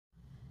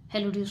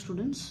Hello dear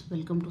students,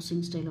 welcome to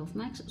Singh style of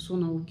maths. So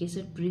now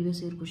Kset previous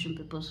year question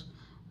papers,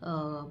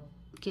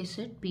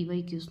 Kset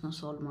PYQs na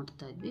solve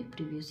ಮಾಡ್ತಾ ಇದ್ವಿ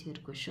previous year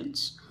questions.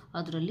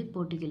 ಅದರಲ್ಲಿ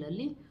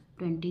particularly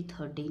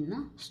 2013 ನ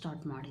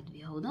start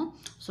ಮಾಡಿದ್ವಿ ಹೌದಾ.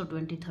 So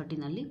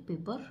 2013 ಅಲ್ಲಿ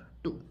paper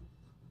 2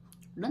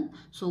 done.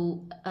 So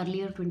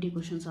earlier 20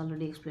 questions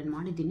already explain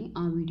ಮಾಡಿದ್ದೀನಿ.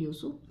 ಆ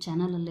videos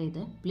ಚಾನಲಲ್ಲೇ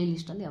ಇದೆ, ಪ್ಲೇ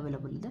ಲಿಸ್ಟಲ್ಲಿ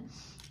ಅವೈಲೇಬಲ್ ಇದೆ.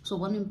 ಸೊ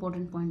ಒನ್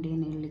ಇಂಪಾರ್ಟೆಂಟ್ ಪಾಯಿಂಟ್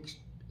ಏನು ಹೇಳಲಿಕ್ಕೆ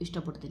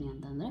ಇಷ್ಟಪಡ್ತೀನಿ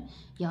ಅಂತಂದರೆ,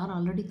 ಯಾರು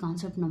ಆಲ್ರೆಡಿ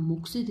ಕಾನ್ಸೆಪ್ಟ್ನ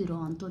ಮುಗಿಸಿದಿರೋ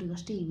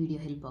ಅಂಥವ್ರಿಗಷ್ಟೇ ಈ ವಿಡಿಯೋ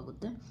ಹೆಲ್ಪ್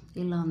ಆಗುತ್ತೆ.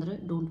 ಇಲ್ಲ ಅಂದರೆ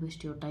don't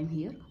waste your time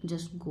here,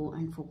 just go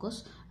and focus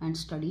and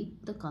study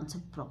the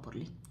concept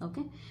properly.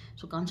 Okay,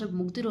 so concept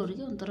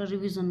ಮುಗ್ದಿರೋರಿಗೆ ಒಂಥರ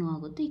ರಿವಿಸನ್ನು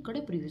ಆಗುತ್ತೆ, ಈ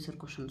ಕಡೆ ಪ್ರೀವಿಯಸ್ ಇಯರ್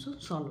ಕ್ವಶನ್ಸು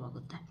ಸಾಲ್ವ್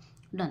ಆಗುತ್ತೆ.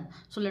 Done.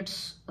 So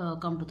let's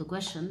come to the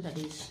question. That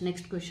is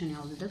next question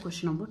ಯಾವುದಿದೆ,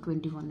 question number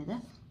 21 ಇದೆ.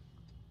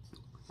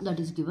 That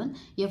is given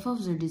f of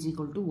z is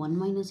equal to 1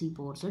 minus e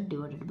power z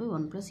divided by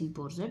 1 plus e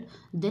power z,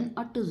 then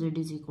at z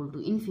is equal to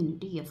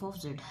infinity f of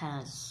z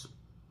has.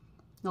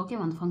 Okay,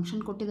 ಒಂದು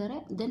function ಕೊಟ್ಟಿದ್ದಾರೆ,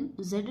 then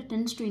z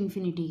tends to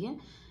ಇನ್ಫಿನಿಟಿಗೆ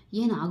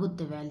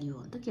ಏನಾಗುತ್ತೆ value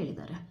ಅಂತ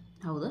ಕೇಳಿದ್ದಾರೆ.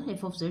 ಹೌದಾ,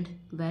 F of Z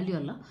value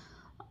ಅಲ್ಲ,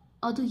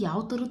 ಅದು ಯಾವ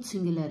ಥರದ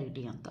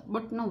ಸಿಂಗ್ಯುಲಾರಿಟಿ ಅಂತ.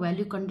 ಬಟ್ ನಾವು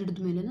ವ್ಯಾಲ್ಯೂ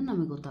ಕಂಡಿಡಿದ ಮೇಲೆ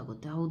ನಮಗೆ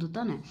ಗೊತ್ತಾಗುತ್ತೆ, ಹೌದು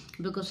ತಾನೆ?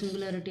 ಬಿಕಾಸ್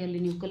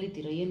ಸಿಂಗ್ಯುಲಾರಿಟಿಯಲ್ಲಿ ನೀವು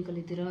ಕಲಿತೀರಾ, ಏನು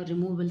ಕಲಿತೀರಾ?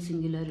 ರಿಮೂವಬಲ್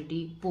ಸಿಂಗ್ಯುಲಾರಿಟಿ,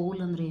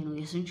 ಪೋಲ್ ಅಂದರೆ ಏನು,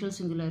 ಎಸೆನ್ಷಿಯಲ್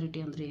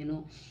ಸಿಂಗ್ಯುಲಾರಿಟಿ ಅಂದರೆ ಏನು,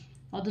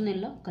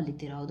 ಅದನ್ನೆಲ್ಲ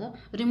ಕಲಿತೀರಾ. ಹೌದಾ.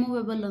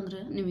 ರಿಮೂವೇಬಲ್ ಅಂದರೆ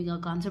ನಿಮಗೆ ಆ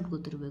ಕಾನ್ಸೆಪ್ಟ್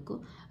ಗೊತ್ತಿರಬೇಕು.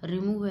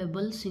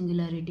 ರಿಮೂವೇಬಲ್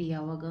ಸಿಂಗ್ಯುಲಾರಿಟಿ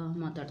ಯಾವಾಗ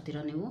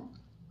ಮಾತಾಡ್ತೀರಾ ನೀವು?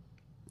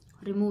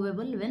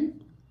 Removable when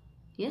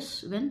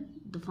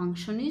the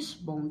function is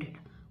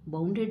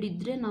bounded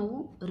ಇದ್ದರೆ ನಾವು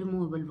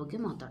ರಿಮೂವೇಬಲ್ ಬಗ್ಗೆ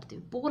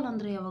ಮಾತಾಡ್ತೀವಿ. ಪೋಲ್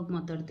ಅಂದರೆ ಯಾವಾಗ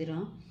ಮಾತಾಡ್ತೀರಾ?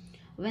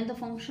 When the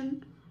function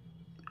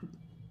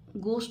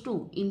goes to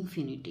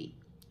infinity.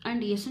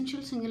 And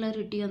essential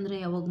singularity ಅಂದರೆ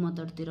ಯಾವಾಗ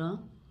ಮಾತಾಡ್ತೀರಾ?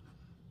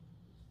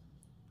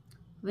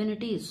 When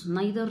it is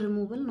neither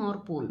removable nor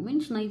pole,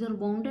 means neither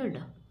bounded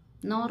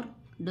nor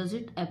does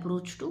it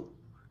approach to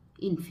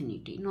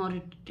infinity, nor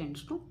it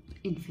tends to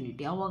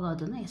infinity. ಆವಾಗ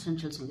ಅದನ್ನು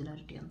essential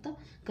singularity ಅಂತ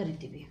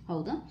ಕರಿತೀವಿ.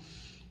 ಹೌದಾ,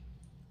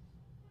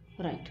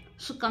 right.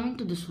 So coming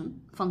to this one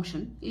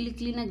function, ಇಲ್ಲಿ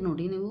ಕ್ಲೀನಾಗಿ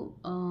ನೋಡಿ ನೀವು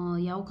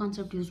ಯಾವ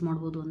ಕಾನ್ಸೆಪ್ಟ್ ಯೂಸ್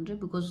ಮಾಡ್ಬೋದು ಅಂದರೆ,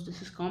 because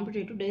this is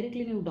competitive,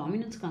 directly ನೀವು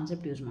ಡಾಮಿನೆನ್ಸ್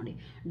ಕಾನ್ಸೆಪ್ಟ್ ಯೂಸ್ ಮಾಡಿ.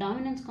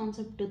 ಡಾಮಿನೆನ್ಸ್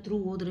ಕಾನ್ಸೆಪ್ಟ್ ಥ್ರೂ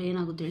ಹೋದರೆ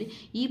ಏನಾಗುತ್ತೆ ಹೇಳಿ,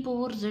 ಇ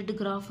ಪವರ್ ಝೆಡ್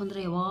ಗ್ರಾಫ್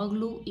ಅಂದರೆ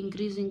ಯಾವಾಗಲೂ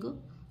ಇನ್ಕ್ರೀಸಿಂಗು,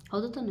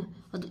 ಹೌದು ತಾನೆ?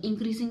 ಅದು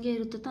ಇನ್ಕ್ರೀಸಿಂಗೇ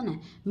ಇರುತ್ತೆ ತಾನೆ.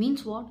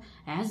 Means what?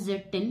 As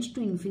Z tends to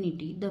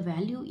infinity the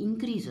value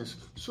increases.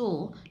 So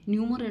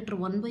numerator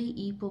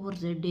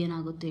 1/e⁻z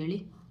ಏನಾಗುತ್ತೆ ಹೇಳಿ,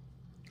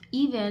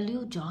 ಈ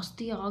ವ್ಯಾಲ್ಯೂ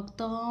ಜಾಸ್ತಿ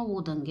ಆಗ್ತಾ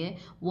ಹೋದಂಗೆ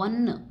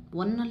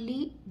ಒನ್ನಲ್ಲಿ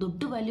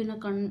ದೊಡ್ಡ ವ್ಯಾಲ್ಯೂನ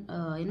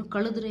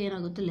ಕಳೆದ್ರೆ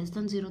ಏನಾಗುತ್ತೆ? ಲೆಸ್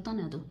ದನ್ 0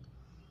 ತಾನೆ ಅದು.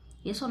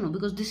 S R no?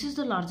 Because this is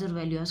the larger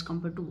value as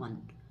compared to 1,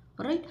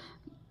 right?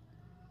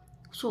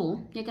 So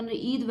ಯಾಕಂದರೆ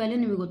ಇದು ವ್ಯಾಲ್ಯೂ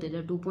ನಿಮಗೆ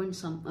ಗೊತ್ತಿದೆ,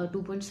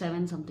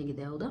 2.7 ಸಮಥಿಂಗ್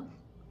ಇದೆ. ಹೌದಾ,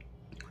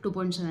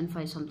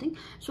 2.75 ಸಮಥಿಂಗ್.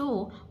 ಸೊ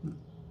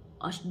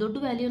ಅಷ್ಟು ದೊಡ್ಡ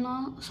ವ್ಯಾಲ್ಯೂನ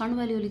ಸಣ್ಣ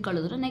ವ್ಯಾಲ್ಯೂಲಿ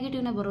ಕಳೆದ್ರೆ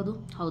ನೆಗೆಟಿವ್ನೇ ಬರೋದು.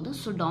 ಹೌದಾ.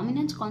 ಸೊ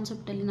ಡಾಮಿನೆನ್ಸ್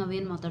ಕಾನ್ಸೆಪ್ಟಲ್ಲಿ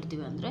ನಾವೇನು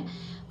ಮಾತಾಡ್ತೀವಿ ಅಂದರೆ,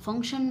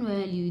 ಫಂಕ್ಷನ್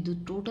ವ್ಯಾಲ್ಯೂ, ಇದು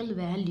ಟೋಟಲ್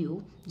ವ್ಯಾಲ್ಯೂ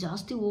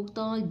ಜಾಸ್ತಿ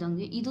ಹೋಗ್ತಾ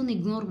ಇದ್ದಂಗೆ ಇದನ್ನು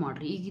ಇಗ್ನೋರ್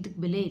ಮಾಡಿರಿ, ಈಗ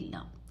ಇದಕ್ಕೆ ಬೆಲೆ ಇಲ್ಲ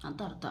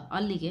ಅಂತ ಅರ್ಥ.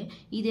 ಅಲ್ಲಿಗೆ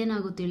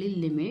ಇದೇನಾಗುತ್ತೆ ಹೇಳಿ,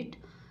 limit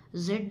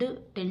z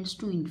tends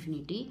to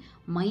infinity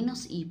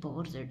minus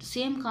e⁻z.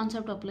 Same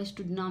concept applies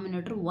to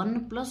denominator 1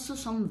 plus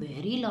some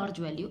very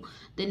large value.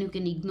 Then you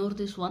can ignore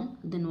this 1,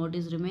 then what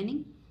is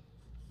remaining?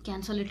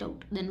 Cancel it out.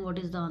 Then what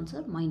is the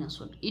answer?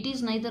 -1. It is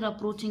neither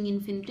approaching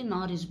infinity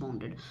nor is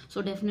bounded. So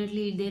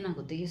definitely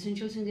ಇದೇನಾಗುತ್ತೆ,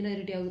 essential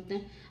singularity ಆಗುತ್ತೆ.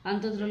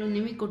 ಅಂಥದ್ರಲ್ಲೂ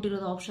ನಿಮಗೆ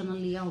ಕೊಟ್ಟಿರೋದು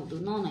ಆಪ್ಷನಲ್ಲಿ ಯಾವುದು?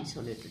 ನಾನ್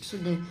isolated. So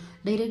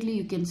directly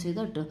you can say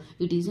that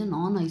it is A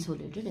non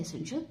isolated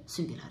essential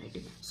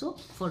singularity. So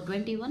for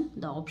 21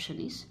 the option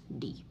is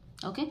D.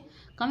 Okay,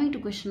 coming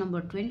to question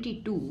number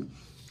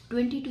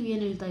 22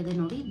 ಏನು ಹೇಳ್ತಾ ಇದೆ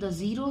ನೋಡಿ, the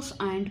zeros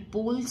and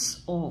poles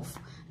of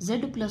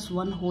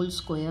z+1 whole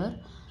square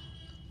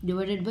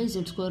divided by z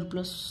square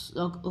plus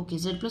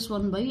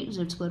z+1 by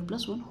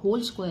z²+1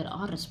 whole square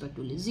are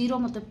respectively. 0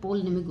 ಮತ್ತು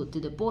pole ನಿಮಗೆ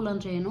ಗೊತ್ತಿದೆ. Pole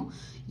ಅಂದರೆ ಏನು?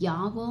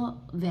 ಯಾವ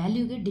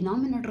ವ್ಯಾಲ್ಯೂಗೆ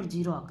denominator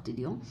 0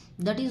 ಆಗ್ತಿದೆಯೋ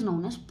that is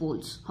known as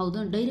poles.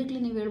 ಹೌದಾ,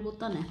 ಡೈರೆಕ್ಟ್ಲಿ ನೀವು ಹೇಳ್ಬೋದು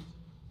ತಾನೆ,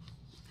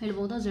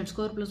 ಹೇಳ್ಬೋದಾ?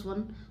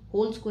 z²+1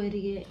 ಹೋಲ್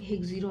ಸ್ಕ್ವೇರಿಗೆ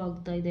ಹೇಗೆ 0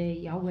 ಆಗ್ತಾ ಇದೆ,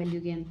 ಯಾವ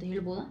ವ್ಯಾಲ್ಯೂಗೆ ಅಂತ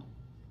ಹೇಳ್ಬೋದಾ?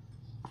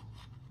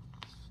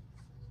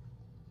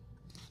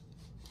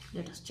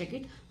 Let us check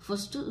it.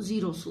 First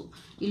ಝೀರೋಸು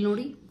ಇಲ್ಲಿ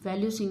ನೋಡಿ,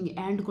 ವ್ಯಾಲ್ಯೂಸ್ ಹಿಂಗೆ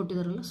ಆ್ಯಂಡ್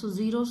ಕೊಟ್ಟಿದಾರಲ್ಲ, ಸೊ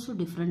ಝೀರೋಸು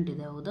ಡಿಫ್ರೆಂಟ್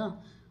ಇದೆ. ಹೌದಾ,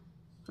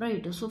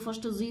 ರೈಟ್. So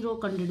first 0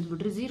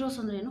 ಕಂಡುಹಿಡಿದ್ಬಿಟ್ರಿ. ಝೀರೋಸ್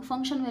ಅಂದರೆ ಏನು?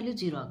 ಫಂಕ್ಷನ್ ವ್ಯಾಲ್ಯೂ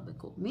 0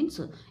 ಆಗಬೇಕು. Means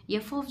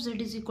F of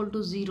Z is equal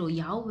to 0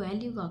 ಯಾವ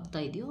ವ್ಯಾಲ್ಯೂಗೆ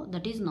ಆಗ್ತಾ ಇದೆಯೋ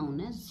that is known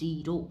as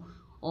 0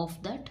 of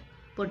that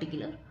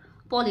particular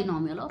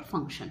polynomial R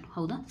function.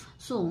 ಹೌದಾ.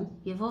 ಸೊ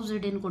ಎಫ್ ಆಫ್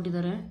ಝೆಡ್ ಏನು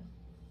ಕೊಟ್ಟಿದ್ದಾರೆ?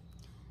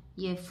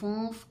 F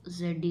of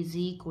Z is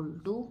equal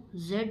to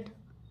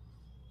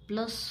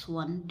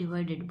z+1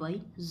 divided by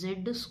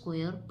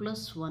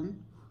z²+1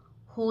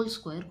 whole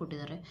square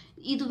ಕೊಟ್ಟಿದ್ದಾರೆ.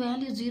 ಇದು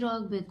value 0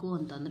 ಆಗಬೇಕು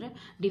ಅಂತಂದರೆ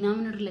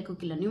ಡಿನಾಮಿನೇಟರ್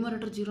ಲೆಕ್ಕಕ್ಕಿಲ್ಲ,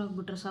 ನ್ಯೂಮರೇಟರ್ 0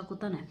 ಆಗಿಬಿಟ್ರೆ ಸಾಕು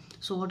ತಾನೆ.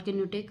 So what can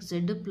you take?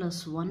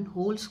 z+1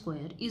 whole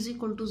square is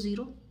equal to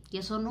 0.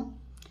 S R no?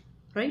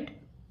 Right.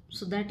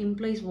 So that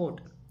implies what?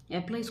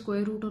 Apply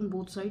square root on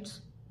both sides,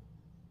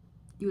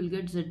 you will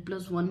get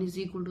z+1 is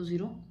equal to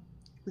 0.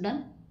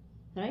 Done,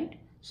 right.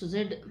 So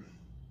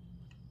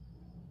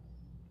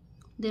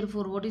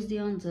Therefore, what is the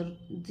answer?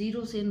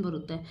 Zeros ಏನು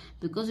ಬರುತ್ತೆ?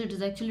 Because it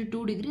is actually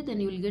 2 degree, then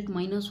you will get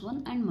 -1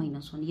 and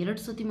 -1.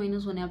 ಎರಡು ಸತಿ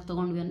 -1 ಯಾಕೆ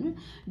ತಗೊಂಡ್ವಿ ಅಂದರೆ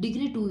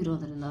degree 2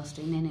 ಇರೋದ್ರಿಂದ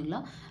ಅಷ್ಟೇ, ಇನ್ನೇನಿಲ್ಲ.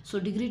 ಸೊ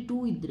ಡಿಗ್ರಿ 2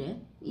 ಇದ್ದರೆ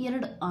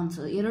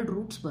ಎರಡು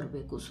ರೂಟ್ಸ್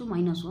ಬರಬೇಕು. ಸೊ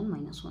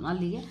 -1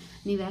 ಅಲ್ಲಿಗೆ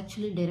ನೀವು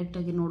ಆ್ಯಕ್ಚುಲಿ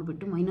ಡೈರೆಕ್ಟಾಗಿ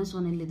ನೋಡಿಬಿಟ್ಟು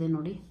 -1 ಎಲ್ಲಿದೆ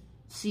ನೋಡಿ,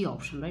 C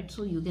option, right?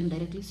 So you can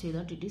directly say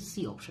that it is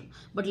C option.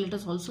 But let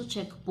us also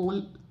check pole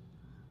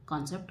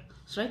concept,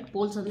 right?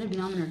 Poles ಅಂದರೆ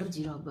ಡಿನಾಮಿನೇಟರ್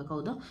 0 ಆಗಬೇಕು,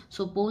 ಹೌದಾ?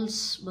 ಸೊ ಪೋಲ್ಸ್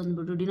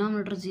ಬಂದ್ಬಿಟ್ಟು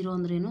ಡಿನಾಮಿನೇಟರ್ 0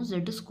 ಅಂದ್ರೆ ಏನು? z²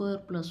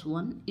 +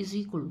 1 is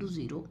equal to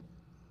 0,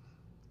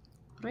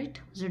 right?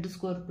 z²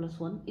 +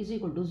 1 is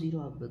equal to 0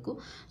 ಆಗಬೇಕು.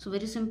 So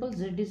very simple,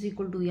 z is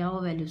equal to ಯಾವ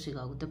value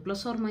ಸಿಗಾಗುತ್ತೆ?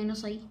 +or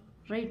 -i,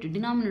 right?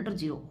 Denominator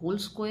 0, whole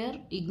square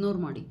ignore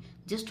ಮಾಡಿ,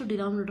 just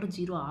denominator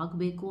 0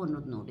 ಆಗಬೇಕು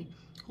ಅನ್ನೋದು ನೋಡಿ.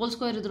 ಹೋಲ್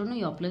ಸ್ಕ್ವೇರ್ ಇದ್ರೂ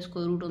you apply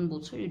square root on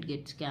both sides, it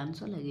gets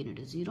cancelled, again it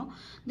is 0,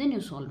 then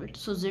you solve it.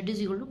 So z is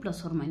equal to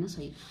 +or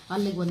 -i.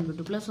 ಅಲ್ಲಿಗೆ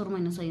ಬಂದುಬಿಟ್ಟು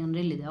 +or-i ಅಂದರೆ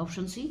ಎಲ್ಲಿದೆ?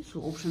 Option C. So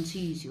option C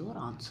is your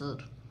answer.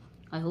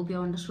 I hope you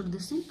have understood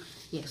this thing.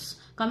 Yes.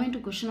 Coming to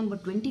question number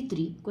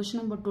 23. Question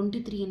number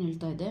 23 ಏನು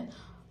ಹೇಳ್ತಾ ಇದೆ?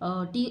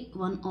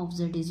 T1 of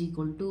z is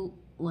equal to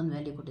one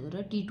value ಕೊಟ್ಟಿದ್ದಾರೆ,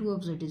 T2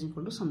 of z is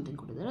equal to something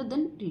ಕೊಟ್ಟಿದ್ದಾರೆ,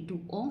 then T2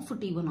 of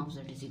T1 of z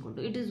is equal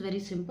to. It is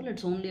very simple.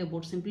 It's only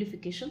about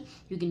simplification.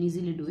 You can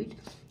easily do it.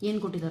 ಏನು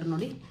ಕೊಟ್ಟಿದ್ದಾರೆ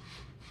ನೋಡಿ.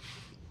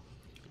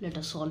 Let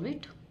us solve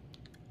it.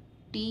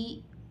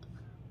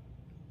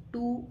 T2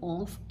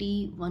 of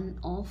T1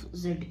 of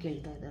z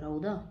ಕೇಳ್ತಾ ಇದ್ದಾರೆ,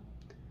 ಹೌದಾ?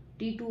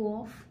 T2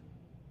 of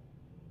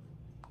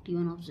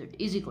T1 of z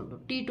is equal to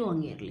T2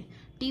 ಹಂಗೆ ಇರಲಿ.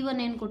 T1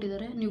 ಏನು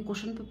ಕೊಟ್ಟಿದ್ದಾರೆ? ನೀವು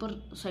ಕ್ವಶನ್ ಪೇಪರ್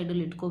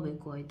ಸೈಡಲ್ಲಿ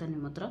ಇಟ್ಕೋಬೇಕು, ಆಯಿತಾ?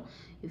 ನಿಮ್ಮ ಹತ್ರ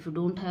if you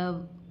don't have,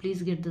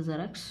 please get the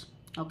xerox.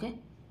 Okay,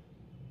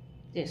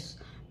 S.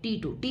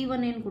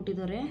 T1 ಏನು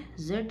ಕೊಟ್ಟಿದ್ದಾರೆ?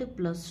 z +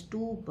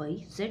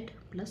 2/z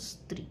 +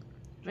 3,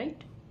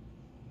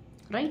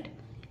 right?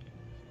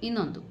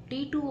 ಇನ್ನೊಂದು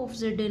T2 of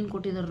z ಏನು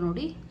ಕೊಟ್ಟಿದ್ದಾರೆ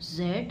ನೋಡಿ, z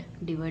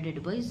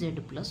 / z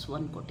 +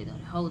 1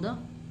 ಕೊಟ್ಟಿದ್ದಾರೆ, ಹೌದಾ?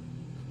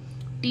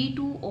 T2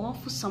 of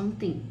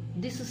something,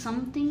 this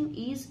something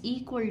is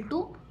equal to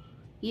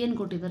ಏನು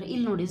ಕೊಟ್ಟಿದ್ದಾರೆ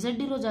ಇಲ್ಲಿ ನೋಡಿ. z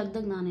ಇರೋ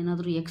ಜಾಗದಾಗ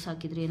ನಾನೇನಾದರೂ x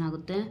ಹಾಕಿದರೆ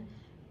ಏನಾಗುತ್ತೆ?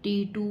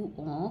 T2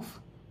 of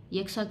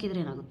x ಹಾಕಿದರೆ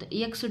ಏನಾಗುತ್ತೆ?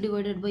 x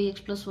 / x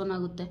 + 1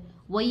 ಆಗುತ್ತೆ.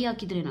 y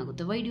ಹಾಕಿದರೆ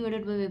ಏನಾಗುತ್ತೆ? y /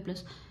 y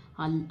 +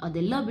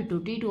 ಅದೆಲ್ಲ ಬಿಟ್ಟು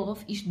T2 of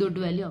ಇಷ್ಟು ದೊಡ್ಡ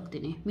ವ್ಯಾಲ್ಯೂ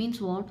ಹಾಕ್ತೀನಿ. Means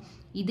what?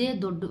 ಇದೇ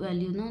ದೊಡ್ಡ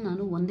ವ್ಯಾಲ್ಯೂನ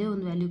ನಾನು ಒಂದೇ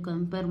ಒಂದು ವ್ಯಾಲ್ಯೂ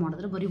ಕಂಪೇರ್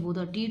ಮಾಡಿದ್ರೆ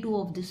ಬರಿಬೋದಾ? T2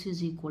 of this is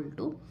equal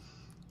to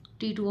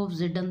T2 of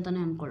z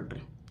ಅಂತಲೇ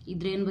ಅಂದ್ಕೊಳ್ರಿ.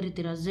 ಇದ್ರೇನು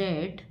ಬರಿತೀರಾ? z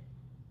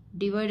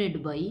 /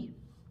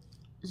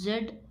 z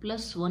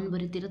 + 1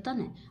 ಬರಿತೀರ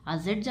ತಾನೆ. ಆ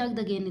z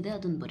ಜಾಗದಾಗ ಏನಿದೆ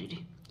ಅದನ್ನು ಬರೀರಿ.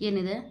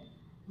 ಏನಿದೆ?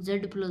 z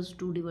 +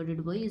 2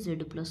 / z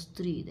 +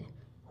 3 ಇದೆ,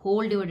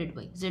 ಹೋಲ್ ಡಿವೈಡೆಡ್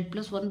ಬೈ z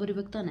 + 1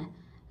 ಬರಿಬೇಕು ತಾನೆ.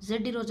 z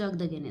ಇರೋ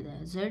ಜಾಗದಾಗ ಏನಿದೆ?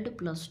 z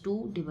 + 2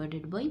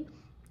 /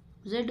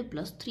 z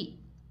 + 3,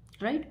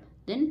 right?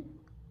 ದೆನ್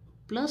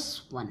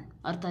 +1,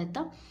 ಅರ್ಥ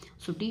ಆಯ್ತಾ?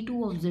 So T2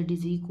 of z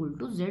is equal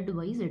to z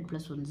 / z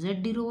 + 1. z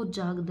ಇರೋ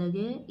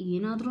ಜಾಗದಾಗೆ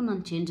ಏನಾದರೂ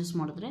ನಾನು ಚೇಂಜಸ್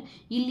ಮಾಡಿದ್ರೆ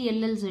ಇಲ್ಲಿ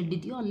ಎಲ್ಲೆಲ್ಲಿ z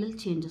ಇದೆಯೋ ಅಲ್ಲೆಲ್ಲಿ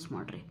ಚೇಂಜಸ್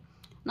ಮಾಡಿರಿ.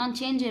 ನಾನು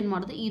ಚೇಂಜ್ ಏನು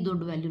ಮಾಡಿದೆ? ಈ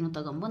ದೊಡ್ಡ ವ್ಯಾಲ್ಯೂನ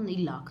ತಗೊಂಬಂದು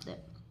ಇಲ್ಲಿ ಹಾಕಿದೆ.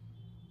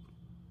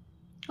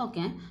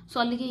 ಓಕೆ, ಸೊ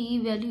ಅಲ್ಲಿಗೆ ಈ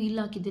ವ್ಯಾಲ್ಯೂ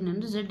ಇಲ್ಲಿ ಹಾಕಿದ್ದೀನಿ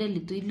ಅಂದರೆ z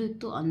ಎಲ್ಲಿತ್ತು? ಇಲ್ಲೂ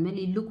ಇತ್ತು,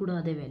 ಅಂದಮೇಲೆ ಇಲ್ಲೂ ಕೂಡ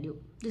ಅದೇ value.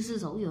 This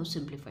is how you have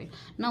simplified.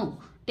 Now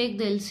take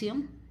the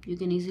LCM. You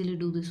can easily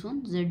do this one.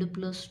 z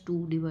 + 2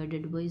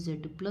 / z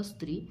 +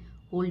 3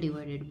 whole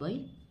divided by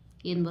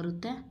ಏನು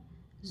ಬರುತ್ತೆ?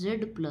 z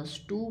 +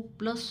 2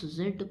 + z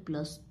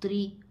 + 3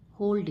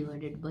 whole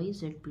divided by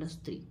z +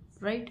 3,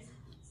 right?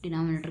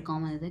 Denominator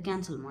common ಇದೆ,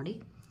 cancel ಮಾಡಿ.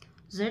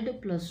 z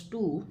 +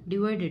 2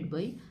 divided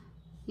by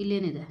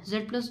ಇಲ್ಲೇನಿದೆ? z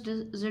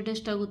 + z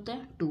ಎಷ್ಟಾಗುತ್ತೆ?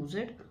 2z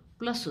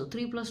plus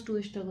 3 + 2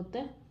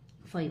 ಎಷ್ಟಾಗುತ್ತೆ?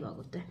 5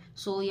 ಆಗುತ್ತೆ.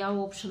 So ಯಾವ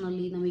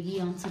ಆಪ್ಷನಲ್ಲಿ ನಮಗೆ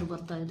ಈ ಆನ್ಸರ್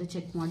ಬರ್ತಾ ಇದೆ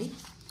ಚೆಕ್ ಮಾಡಿ.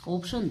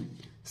 Option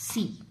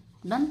C.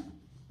 Done.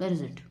 Where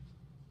is it?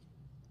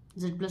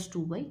 z +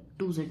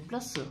 2/2z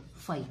 +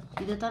 5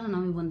 ಇದೇ ಥರ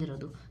ನಮಗೆ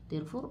ಬಂದಿರೋದು.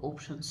 Therefore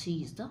option C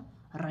is the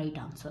right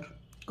answer.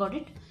 Got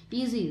it?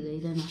 Easy ಇದೆ,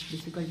 ಇದೇನು ಅಷ್ಟು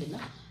ಡಿಫಿಕಲ್ಟ್ ಇಲ್ಲ.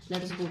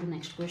 Let us go to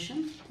next question.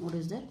 What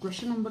is that?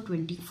 Question number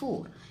 24.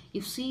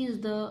 If C is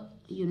the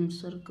unit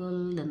circle,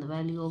 then the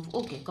value of,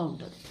 okay,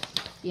 counter.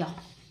 Yeah,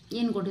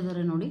 ಏನು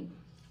ಕೊಟ್ಟಿದ್ದಾರೆ ನೋಡಿ.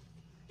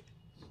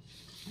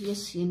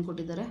 S, ಏನು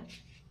ಕೊಟ್ಟಿದ್ದಾರೆ?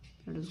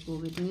 Let us go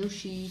with new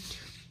sheet.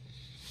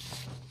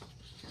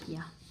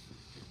 Yeah.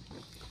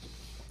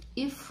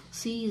 If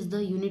C is the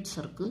unit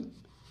circle,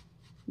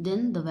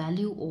 then the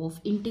value of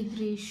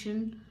integration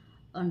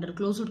under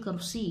closed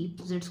curve C,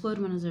 z² - z +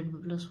 1 / z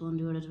 - 1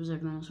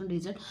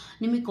 dz.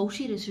 ನಿಮಗೆ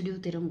Cauchy residue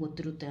theorem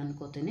ಗೊತ್ತಿರುತ್ತೆ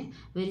ಅನ್ಕೋತೇನೆ.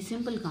 Very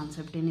simple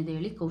concept. ಏನಿದೆ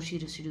ಹೇಳಿ Cauchy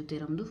residue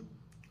ಥಿಯರಮ್ದು?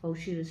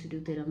 Cauchy residue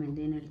theorem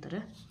ಎಂದು ಏನು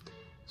ಹೇಳ್ತಾರೆ?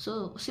 So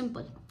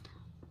simple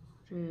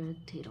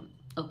theorem.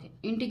 Okay,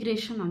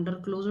 integration under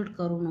closed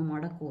curve ನಾವು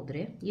ಮಾಡೋಕ್ಕೆ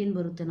ಹೋದರೆ ಏನು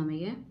ಬರುತ್ತೆ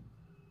ನಮಗೆ?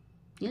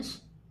 ಎಸ್,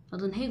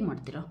 ಅದನ್ನು ಹೇಗೆ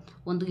ಮಾಡ್ತೀರಾ?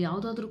 ಒಂದು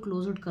ಯಾವುದಾದ್ರೂ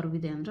ಕ್ಲೋಸ್ಡ್ ಕರ್ವ್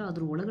ಇದೆ ಅಂದರೆ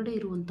ಅದ್ರ ಒಳಗಡೆ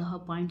ಇರುವಂತಹ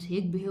ಪಾಯಿಂಟ್ಸ್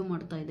ಹೇಗೆ ಬಿಹೇವ್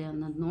ಮಾಡ್ತಾ ಇದೆ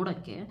ಅನ್ನೋದು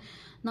ನೋಡೋಕ್ಕೆ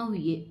ನಾವು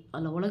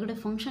ಒಳಗಡೆ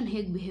ಫಂಕ್ಷನ್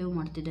ಹೇಗೆ ಬಿಹೇವ್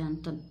ಮಾಡ್ತಿದೆ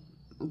ಅಂತ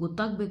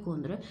ಗೊತ್ತಾಗಬೇಕು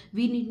ಅಂದರೆ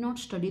we need not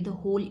study the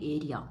whole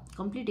area,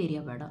 complete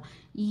area ಬೇಡ.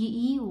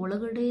 ಈ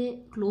ಒಳಗಡೆ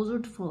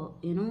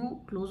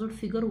ಕ್ಲೋಸ್ಡ್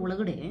ಫಿಗರ್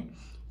ಒಳಗಡೆ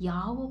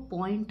ಯಾವ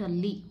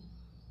ಪಾಯಿಂಟಲ್ಲಿ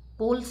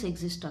ಪೋಲ್ಸ್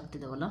ಎಕ್ಸಿಸ್ಟ್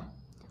ಆಗ್ತಿದ್ದಾವಲ್ಲ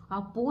ಆ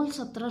ಪೋಲ್ಸ್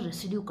ಹತ್ರ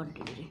ರೆಸಿಡ್ಯೂ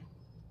ಕಂಡುಹಿಡಿಯಿರಿ.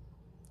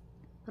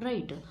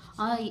 ರೈಟ್.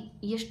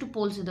 ಎಷ್ಟು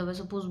ಪೋಲ್ಸ್ ಇದ್ದಾವೆ,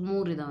 ಸಪೋಸ್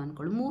 3 ಇದ್ದಾವೆ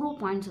ಅಂದ್ಕೊಳ್ಳಿ, 3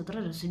 ಪಾಯಿಂಟ್ಸ್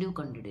ಹತ್ರ residue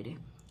ಕಂಡುಹಿಡಿರಿ.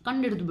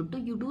 ಕಂಡುಹಿಡಿದ್ಬಿಟ್ಟು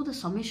you do the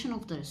summation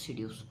of the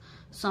residues,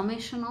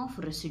 summation of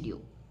residue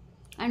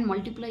and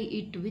multiply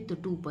it with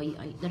 2 pi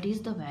I. That is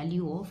the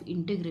value of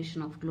integration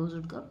of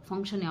closed curve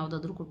function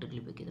ಯಾವುದಾದ್ರೂ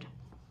ಕೊಟ್ಟಿರಲಿ ಬೇಕಿದ್ರೆ.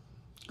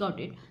 Got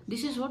it?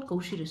 This is what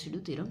Cauchy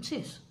residue theorem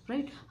says,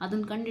 right?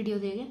 ಅದನ್ನು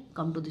ಕಂಡುಹಿಡಿಯೋದು ಹೇಗೆ?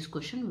 Come to this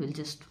question, we'll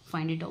just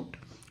find it out.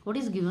 What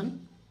is given?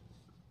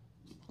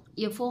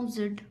 f of z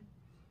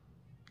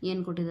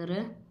ಏನು ಕೊಟ್ಟಿದ್ದಾರೆ?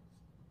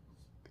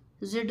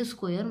 z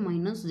square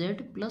minus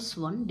z plus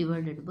 1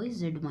 divided by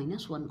z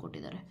minus 1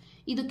 ಕೊಟ್ಟಿದ್ದಾರೆ.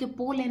 ಇದಕ್ಕೆ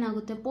pole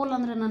ಏನಾಗುತ್ತೆ? Pole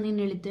ಅಂದರೆ ನಾನು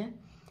ಏನು ಹೇಳಿದ್ದೆ?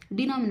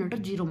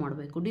 ಡಿನಾಮಿನೇಟರ್ 0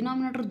 ಮಾಡಬೇಕು.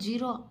 ಡಿನಾಮಿನೇಟರ್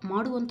 0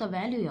 ಮಾಡುವಂಥ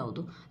ವ್ಯಾಲ್ಯೂ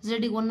ಯಾವುದು?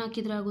 ಝೆಡ್ಗೆ 1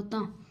 ಹಾಕಿದರೆ ಆಗುತ್ತಾ?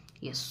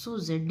 S. So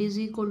z is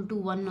equal to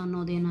 1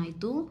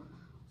 ಅನ್ನೋದೇನಾಯಿತು?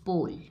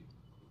 Pole,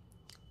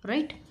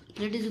 right?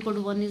 z is equal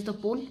to 1 is the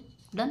pole.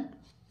 Done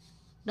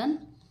done.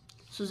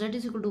 So z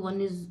is equal to 1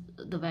 is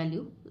the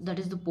value,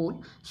 that is the pole.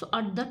 So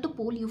at that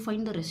pole you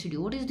find the residue.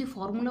 What is the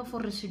formula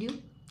for residue?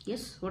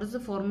 S, what is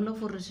the formula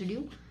for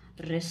residue?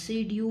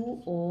 Residue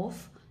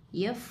of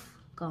F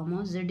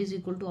ಕಾಮ z is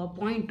equal to ಆ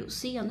point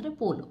C ಅಂದರೆ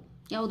ಪೋಲು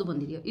ಯಾವುದು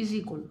ಬಂದಿದೆಯೋ is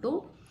equal to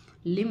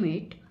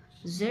limit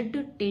z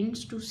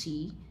tends to C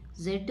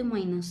z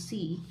minus C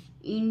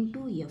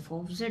into F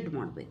of z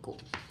ಮಾಡಬೇಕು.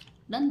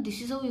 Done.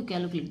 This is how you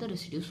calculate the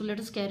residue. So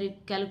let us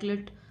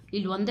calculate.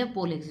 ಇಲ್ಲಿ ಒಂದೇ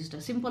pole exist,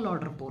 simple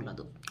order pole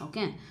ಅದು.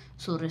 Okay.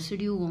 So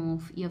residue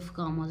of F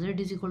ಕಾಮ z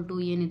is equal to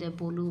ಏನಿದೆ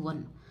ಪೋಲು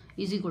 1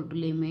 is equal to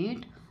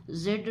limit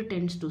z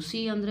tends to C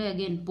ಅಂದರೆ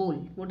again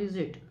pole. What is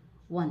it?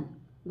 1.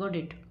 Got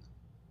it?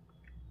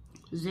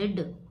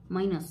 z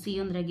minus C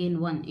ಅಂದರೆ again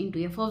 1 into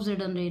F of z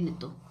ಅಂದರೆ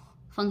ಏನಿತ್ತು?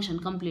 Function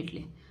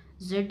completely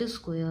z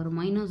square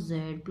minus z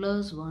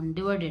plus 1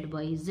 divided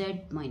by z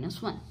minus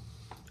 1.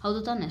 ಹೌದು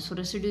ತಾನೆ? So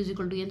residue is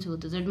equal to ಏನು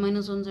ಸಿಗುತ್ತೆ? z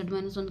minus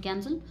 1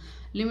 cancel.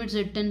 Limit z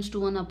tends to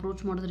 1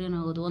 approach ಮಾಡಿದ್ರೆ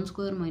ಏನಾಗೋದು? 1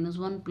 square minus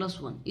 1 plus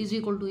 1 is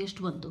equal to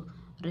ಎಷ್ಟು ಬಂತು?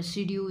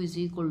 Residue is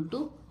equal to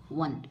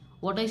 1.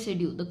 What I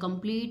said you? The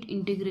complete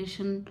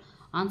integration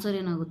answer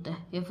ಏನಾಗುತ್ತೆ?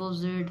 F of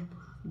z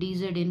D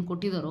Z ಏನು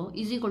ಕೊಟ್ಟಿದ್ದಾರೋ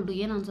is equal to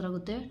ಏನು answer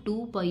ಆಗುತ್ತೆ? 2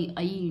 pi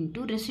I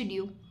into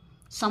residue,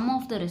 some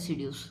of the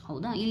residues.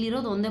 ಹೌದಾ?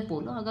 ಇಲ್ಲಿರೋದು ಒಂದೇ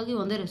ಪೋಲು, ಹಾಗಾಗಿ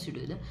ಒಂದೇ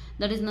ರೆಸಿಡ್ಯೂ ಇದೆ.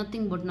 ದಟ್ ಈಸ್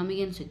ನಥಿಂಗ್ ಬಟ್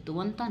ನಮಗೇನು ಸಿಕ್ತು?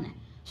 1 ತಾನೆ.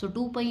 So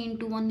 2 pi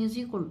into 1 is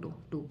equal to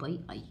 2 pi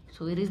I. So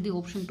where is the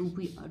option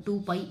 2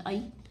 pi I?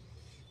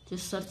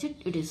 Just search it.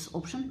 It is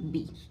option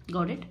B.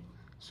 Got it?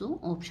 So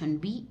option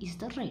B is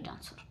the right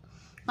answer.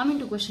 Coming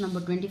to question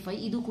number 25.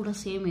 ಇದು ಕೂಡ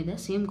same ಇದೆ,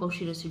 same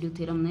Cauchy residue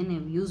ಥಿಯರಮ್ನೇ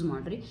ನೀವು use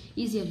ಮಾಡಿರಿ,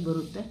 ಈಸಿಯಾಗಿ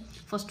ಬರುತ್ತೆ.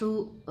 First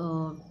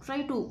try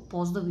to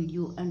pass the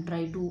video and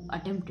try to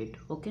attempt it.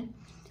 Okay?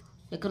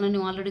 ಯಾಕಂದರೆ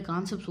ನೀವು already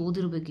concepts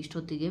ಓದಿರಬೇಕು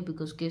ಇಷ್ಟೊತ್ತಿಗೆ,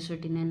 ಬಿಕಾಸ್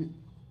Kset ಇನ್ನೇನು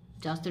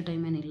ಜಾಸ್ತಿ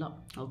ಟೈಮ್ ಏನಿಲ್ಲ.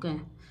 Okay?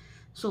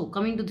 So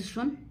coming to this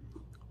one,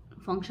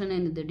 function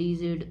ಏನಿದೆ D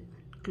Z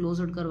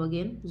closed curve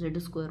again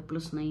z square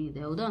plus 9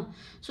 ಇದೆ. ಹೌದಾ?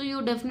 So you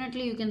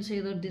definitely you can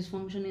say that this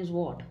function is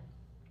what?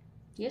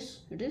 S,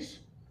 it is.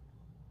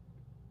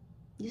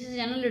 This is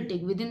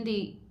analytic within the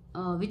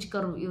which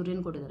curve ಇವ್ರು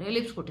ಏನು ಕೊಟ್ಟಿದ್ದಾರೆ?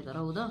 Ellipse ಕೊಟ್ಟಿದ್ದಾರೆ.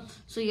 ಹೌದಾ?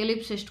 So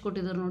ellipse ಎಷ್ಟು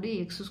ಕೊಟ್ಟಿದ್ದಾರೆ ನೋಡಿ?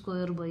 x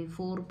square by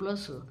 4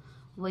 plus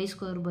y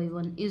square by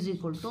 1 is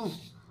equal to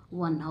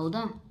 1.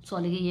 ಹೌದಾ? So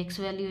ಅಲ್ಲಿಗೆ ಎಕ್ಸ್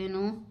ವ್ಯಾಲ್ಯೂ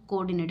ಏನು?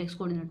 Coordinate, X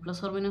coordinate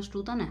plus R minus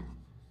 2 ತಾನೆ.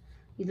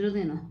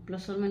 ಇದ್ರದ್ದೇನು?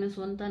 ಪ್ಲಸ್ ಆರ್ ಮೈನಸ್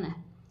 1 ತಾನೆ.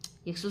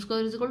 X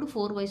square is equal to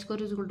 4, y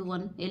square is equal to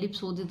 1.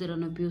 Ellipse ಓದಿದ್ದೀರ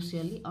ನಾವು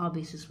PUCಯಲ್ಲಿ, ಆ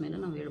basis ಮೇಲೆ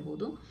ನಾವು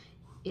ಹೇಳ್ಬೋದು.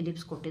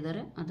 ಎಲಿಪ್ಸ್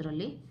ಕೊಟ್ಟಿದ್ದಾರೆ,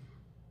 ಅದರಲ್ಲಿ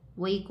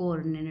y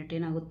ಕೋಆರ್ಡಿನೇಟ್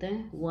ಏನಾಗುತ್ತೆ?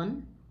 1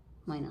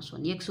 ಮೈನಸ್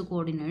 1, ಎಕ್ಸ್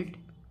ಕೋಆರ್ಡಿನೇಟ್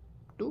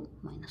 2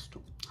 ಮೈನಸ್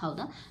 2.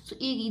 ಹೌದಾ? ಸೊ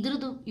ಈಗ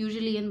ಇದ್ರದ್ದು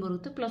ಯೂಶಲಿ ಏನು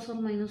ಬರುತ್ತೆ? ಪ್ಲಸ್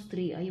ಆರ್ ಮೈನಸ್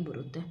 3i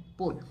ಬರುತ್ತೆ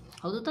ಪೋಲ್.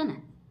 ಹೌದು ತಾನೆ?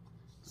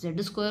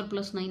 z square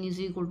plus 9 is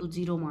equal to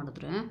 0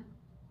 ಮಾಡಿದ್ರೆ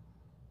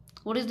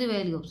what is the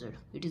value of z?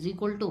 It is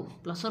equal to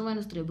plus R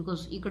minus 3,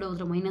 because ಈ ಕಡೆ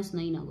ಹೋದರೆ ಮೈನಸ್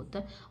 9 ಆಗುತ್ತೆ,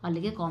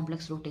 ಅಲ್ಲಿಗೆ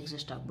ಕಾಂಪ್ಲೆಕ್ಸ್ ರೂಟ್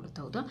ಎಕ್ಸಿಸ್ಟ್ ಆಗಿಬಿಡುತ್ತೆ.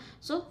 ಹೌದಾ?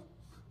 ಸೊ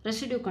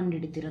ರೆಸಿಡ್ಯೂ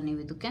ಕಂಡುಹಿಡಿತೀರ ನೀವು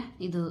ಇದಕ್ಕೆ.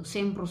 ಇದು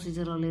ಸೇಮ್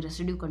ಪ್ರೊಸೀಜರಲ್ಲಿ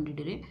ರೆಸಿಡ್ಯೂ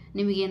ಕಂಡುಹಿಡಿರಿ.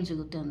 ನಿಮಗೇನು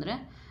ಸಿಗುತ್ತೆ ಅಂದರೆ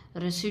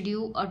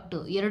ರೆಸಿಡ್ಯೂ ಅಟ್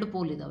 2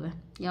 ಪೋಲ್ ಇದ್ದಾವೆ.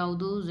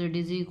 ಯಾವುದು? z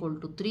is equal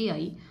to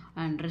 3i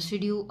and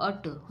residue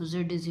at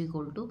z is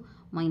equal to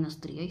minus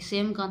 3i.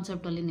 Same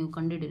ಕಾನ್ಸೆಪ್ಟಲ್ಲಿ ನೀವು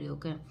ಕಂಡುಹಿಡಿರಿ.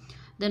 Okay?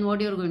 Then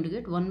what you are going to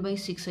get?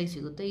 1/6i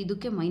ಸಿಗುತ್ತೆ.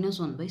 ಇದಕ್ಕೆ ಮೈನಸ್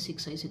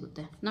 1/6i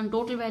ಸಿಗುತ್ತೆ. ನಾನು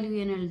ಟೋಟಲ್ ವ್ಯಾಲ್ಯೂ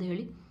ಏನು ಹೇಳಿದೆ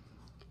ಹೇಳಿ?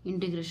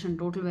 ಇಂಟಿಗ್ರೇಷನ್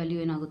ಟೋಟಲ್ ವ್ಯಾಲ್ಯೂ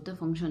ಏನಾಗುತ್ತೆ?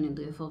 Function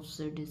into F of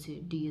z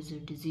D z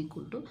is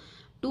equal to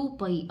 2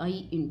 pi I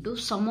into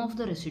sum of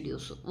the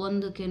residues.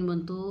 ಒಂದಕ್ಕೆ ಏನು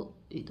ಬಂತು?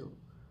 ಇದು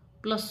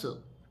ಪ್ಲಸ್,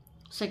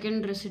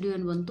 ಸೆಕೆಂಡ್ ರೆಸಿಡ್ಯೂ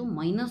ಏನು ಬಂತು?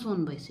 Minus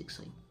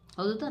 1/6i.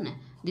 ಹೌದು ತಾನೆ?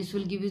 This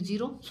will give you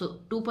 0. So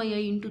 2 pi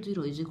I into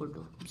 0 is equal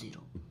to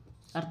 0.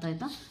 ಅರ್ಥ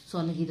ಆಯ್ತಾ? ಸೊ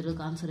ಅಲ್ಲಿಗೆ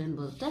ಇದ್ರದ್ದು ಆನ್ಸರ್ ಏನು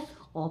ಬರುತ್ತೆ?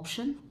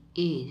 Option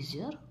A is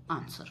your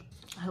answer.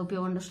 I hope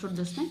you understood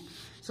this thing.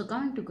 So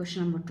coming to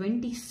question number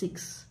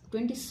 26.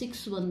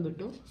 26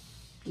 ಬಂದುಬಿಟ್ಟು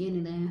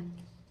ಏನಿದೆ?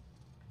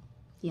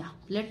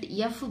 let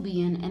f be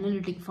an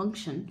analytic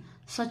function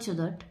such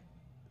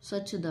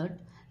that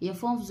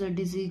f of z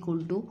is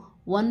equal to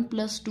 1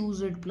 plus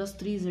 2z plus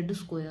 3z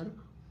square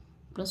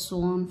plus so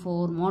on for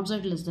mod z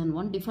less than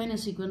 1. Define a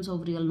sequence of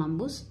real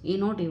numbers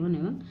a0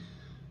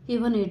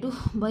 a1 a2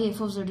 by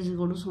f of z is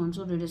equal to so and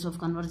so. Radius of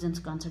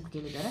convergence concept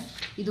ಕೇಳಿದ್ದಾರೆ.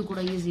 ಇದು ಕೂಡ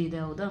easy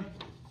ಇದೆ. ಹೌದಾ?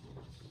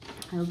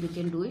 I hope you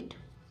can do it.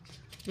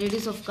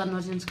 Radius of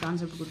convergence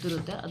concept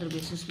ಗೊತ್ತಿರುತ್ತೆ, ಅದ್ರ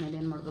basis ಮೇಲೆ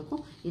ಏನು ಮಾಡಬೇಕು,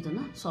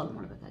 ಇದನ್ನು ಸಾಲ್ವ್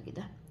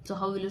ಮಾಡಬೇಕಾಗಿದೆ. So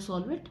how will you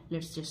solve it?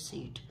 Let's just C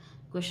it.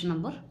 Question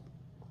number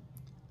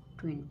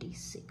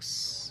 26.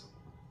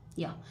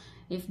 Yeah,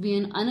 F B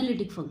N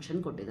analytic function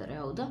ಕೊಟ್ಟಿದ್ದಾರೆ.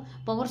 ಹೌದಾ,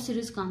 ಪವರ್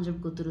ಸೀರೀಸ್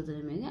ಕಾನ್ಸೆಪ್ಟ್ ಗೊತ್ತಿರುತ್ತೆ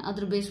ನಿಮಗೆ.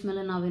 ಅದ್ರ ಬೇಸ್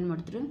ಮೇಲೆ ನಾವೇನು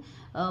ಮಾಡ್ತೀವಿ,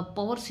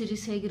 ಪವರ್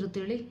ಸೀರೀಸ್ ಹೇಗಿರುತ್ತೆ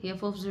ಹೇಳಿ,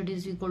 F of Z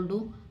is equal to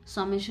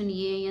summation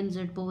A N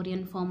Z power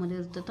N ಫಾರ್ಮಲ್ಲಿ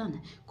ಇರುತ್ತೆ ತಾನೆ.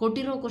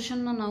 ಕೊಟ್ಟಿರೋ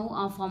ಕ್ವಶನ್ನ ನಾವು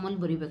ಆ ಫಾರ್ಮಲ್ಲಿ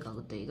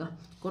ಬರೀಬೇಕಾಗುತ್ತೆ. ಈಗ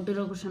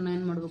ಕೊಟ್ಟಿರೋ ಕ್ವಶನ್ನ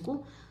ಏನು ಮಾಡಬೇಕು,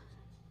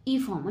 ಈ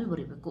ಫಾರ್ಮಲ್ಲಿ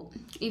ಬರೀಬೇಕು.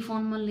 ಈ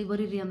ಫಾರ್ಮಲ್ಲಿ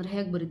ಬರೀರಿ ಅಂದರೆ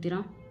ಹೇಗೆ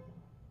ಬರೀತೀರಾ?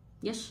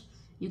 S,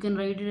 you can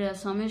write it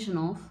as summation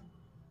of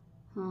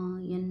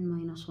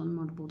n-1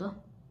 ಮಾಡ್ಬೋದಾ,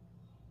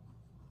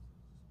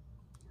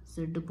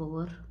 z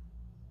power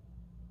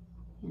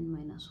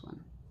n-1.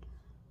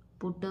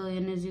 put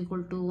n is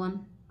equal to 1.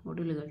 what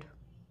will you get?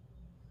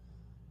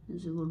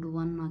 is equal to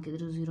 1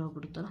 ಹಾಕಿದ್ರೆ 0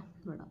 ಆಗ್ಬಿಡುತ್ತಲ್ಲ,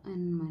 ಬೇಡ,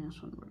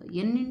 n-1 ಬೇಡ,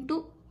 n into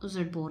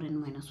z power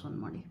n-1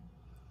 ಮಾಡಿ.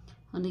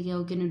 ಅದಕ್ಕೆ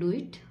how can you do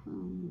it?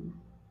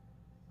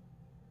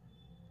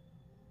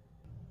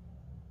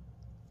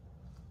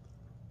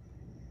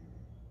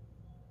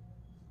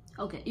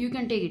 Okay, you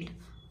can take it,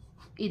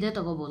 ಇದೇ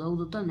ತಗೋಬೋದು,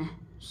 ಹೌದು ತಾನೆ.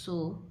 So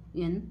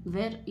n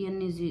wear n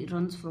is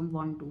runs from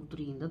 1 to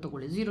 3 ಇಂದ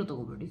ತಗೊಳ್ಳಿ, 0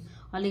 ತಗೋಬೇಡಿ.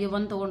 ಅಲ್ಲಿಗೆ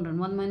 1 ತೊಗೊಂಡ್ರೆ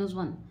 1 minus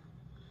 1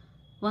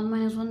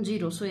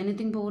 0. So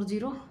anything power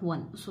 0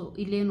 1. So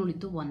ಇಲ್ಲೇನು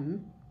ಉಳಿತು 1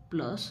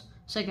 plus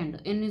second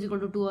n is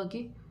equal to 2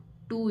 hockey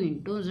 2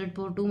 into z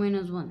power 2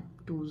 minus 1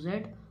 2z.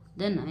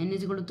 Then n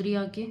is equal to 3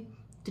 hockey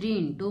 3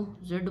 into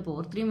z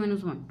power 3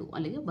 minus 1 2.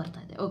 ಅಲ್ಲಿಗೆ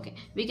ಬರ್ತಾ ಇದೆ. Okay,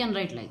 we can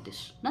write like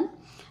this. Done.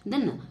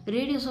 Then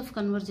radius of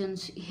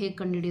convergence ಹೇಗೆ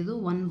ಕಂಡುಹಿಡಿಯೋದು?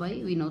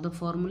 1 we know the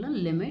formula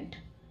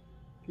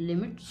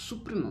limit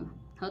ಸುಪ್ರಿಮಮ್,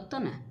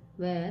 ಹೌದಾನೆ,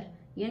 wear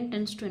n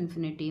tends to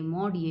infinity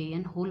mod a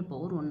n whole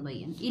power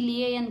 1/n. ಇಲ್ಲಿ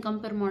a n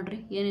compare ಮಾಡಿರಿ,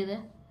 ಏನಿದೆ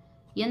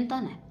n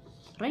ತಾನೆ,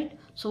 right.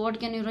 So what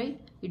can you right?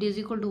 It is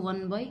equal to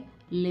 1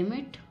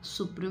 limit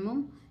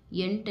ಸುಪ್ರಿಮಮ್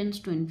n tends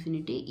to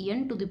infinity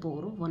n to the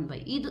power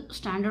 1/. ಇದು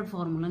standard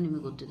formula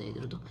ನಿಮಗೆ ಗೊತ್ತಿದೆ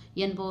ಇದ್ರದ್ದು,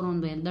 n power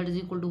 1/n that is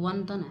equal to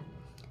 1 ತಾನೆ.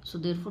 So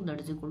therefore that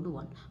is equal to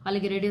 1.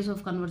 ಅಲ್ಲಿಗೆ radius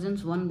of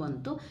convergence 1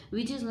 ಬಂತು,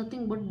 which is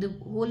nothing but the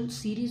whole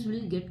series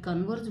will get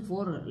converge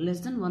for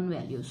less than 1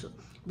 values.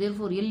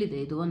 therefore ಎಲ್ಲಿದೆ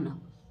ಇದು 1?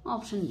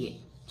 Option A.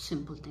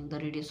 simple thing, the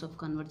radius of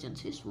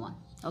convergence is 1.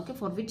 okay,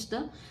 for which the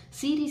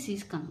series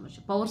is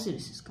convergent, power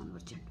series is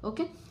convergent.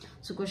 okay,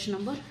 so question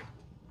number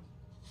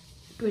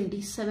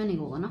 27 ಗೆ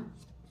ಹೋಗೋಣ.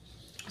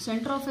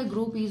 center of a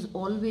group is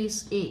always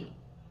a.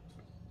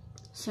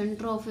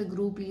 center of a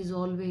group is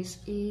always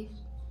a.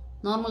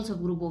 normal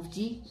subgroup of G,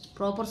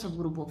 proper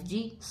subgroup of G,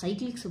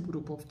 cyclic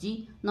subgroup of G,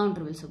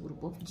 non-trivial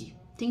subgroup of G.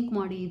 think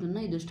ಮಾಡಿ ಇದನ್ನ.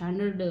 ಇದು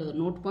standard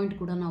note point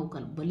ಕೂಡ ನಾವು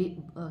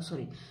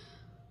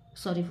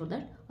sorry for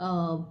that,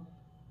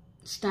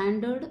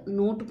 standard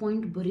note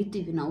point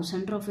ಬರಿತೀವಿ ನಾವು.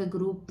 Centre of A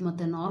group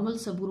ಮತ್ತು normal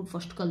ಸಬ್ group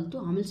first ಕಲಿತು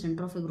ಆಮೇಲೆ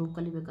ಸೆಂಟರ್ ಆಫ್ ಎ ಗ್ರೂಪ್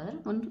ಕಲಿಬೇಕಾದ್ರೆ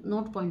ಒಂದು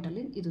ನೋಟ್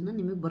ಪಾಯಿಂಟಲ್ಲಿ ಇದನ್ನು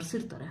ನಿಮಗೆ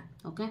ಬರ್ಸಿರ್ತಾರೆ.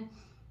 Okay,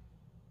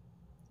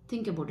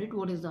 think about it.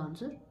 What is the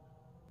answer?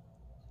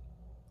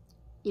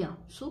 Yeah,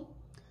 so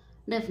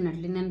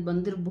definitely ನಾನು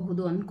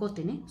ಬಂದಿರಬಹುದು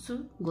ಅನ್ಕೋತೀನಿ. ಸೊ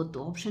ಗೊತ್ತು,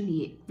 ಆಪ್ಷನ್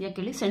ಎ. ಯಾಕೆ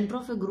ಹೇಳಿ, ಸೆಂಟರ್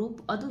ಆಫ್ ಎ ಗ್ರೂಪ್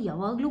ಅದು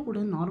ಯಾವಾಗಲೂ ಕೂಡ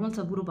ನಾರ್ಮಲ್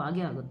ಸಬ್ ಗ್ರೂಪ್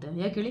ಆಗೇ ಆಗುತ್ತೆ.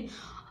 ಯಾಕೆ ಹೇಳಿ,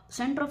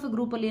 ಸೆಂಟರ್ ಆಫ್ ಎ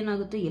ಗ್ರೂಪಲ್ಲಿ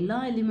ಏನಾಗುತ್ತೆ, ಎಲ್ಲ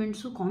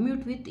ಎಲಿಮೆಂಟ್ಸು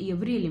ಕಾಮ್ಯೂಟ್ ವಿತ್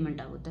ಎವ್ರಿ ಎಲಿಮೆಂಟ್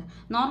ಆಗುತ್ತೆ.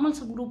 ನಾರ್ಮಲ್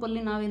ಸಬ್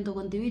ಗ್ರೂಪಲ್ಲಿ ನಾವೇನು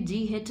ತೊಗೊತೀವಿ,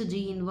 G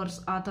ಇನ್ವರ್ಸ್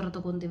ಆ ಥರ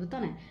ತೊಗೊತೀವಿ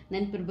ತಾನೆ,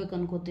 ನೆನಪಿರ್ಬೇಕು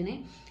ಅನ್ಕೋತೀನಿ.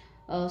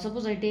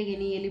 Suppose I take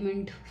any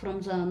element from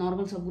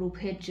normal sub group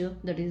H,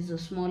 that is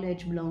small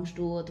h belongs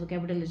to ಅಥವಾ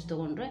ಕ್ಯಾಪಿಟಲ್ H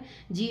ತೊಗೊಂಡ್ರೆ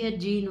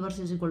G inverse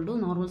is equal to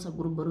normal sub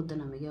group ಬರುತ್ತೆ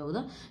ನಮಗೆ,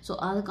 ಹೌದಾ. ಸೊ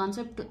ಆ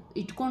ಕಾನ್ಸೆಪ್ಟ್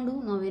ಇಟ್ಕೊಂಡು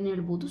ನಾವೇನು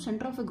ಹೇಳ್ಬೋದು,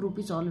 centre of A group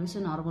is always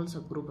A normal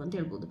sub group ಅಂತ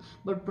ಹೇಳ್ಬೋದು.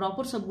 ಬಟ್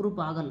ಪ್ರಾಪರ್ ಸಬ್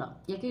ಗ್ರೂಪ್ ಆಗಲ್ಲ.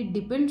 ಯಾಕೆ, it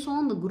depends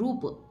on the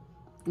group.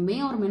 May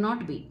R may not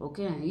be.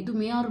 Okay, ಇದು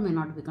May R may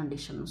not be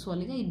condition. So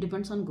ಅಲ್ಲಿಗೆ it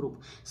depends on group.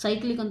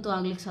 Cyclic ಅಂತೂ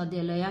ಆಗ್ಲಿಕ್ಕೆ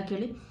ಸಾಧ್ಯ ಇಲ್ಲ. ಯಾಕೆ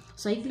ಹೇಳಿ,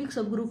 cyclic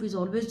sub group is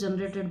always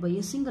generated by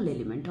A single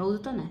element, ಹೌದು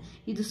ತಾನೆ.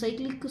 ಇದು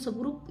ಸೈಕ್ಲಿಕ್ ಸಬ್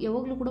ಗ್ರೂಪ್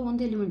ಯಾವಾಗಲೂ ಕೂಡ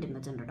ಒಂದು ಎಲಿಮೆಂಟಿಂದ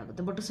ಜನರೇಟ್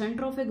ಆಗುತ್ತೆ. But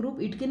centre of A group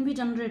it can be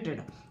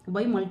generated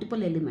by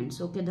multiple elements.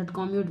 Okay, that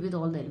ಕಾಮ್ಯೂಟ್ with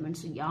all the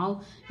elements. ಯಾವ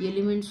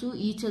elements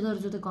each ಅದರ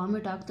ಜೊತೆ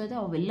ಕಾಮ್ಯೂಟ್ ಆಗ್ತಾ ಇದೆ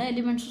ಅವೆಲ್ಲ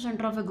ಎಲಿಮೆಂಟ್ಸು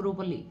ಸೆಂಟರ್ ಆಫ್ ಎ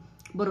ಗ್ರೂಪಲ್ಲಿ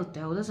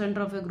ಬರುತ್ತೆ, ಹೌದಾ.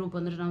 ಸೆಂಟರ್ ಆಫ್ ಎ ಗ್ರೂಪ್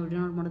ಅಂದರೆ ನಾವು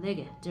ಡಿನೋಟ್ ಮಾಡೋದು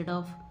ಹೇಗೆ,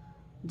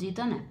 Z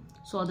ತಾನೆ.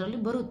 ಸೊ ಅದರಲ್ಲಿ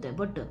ಬರುತ್ತೆ.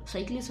 ಬಟ್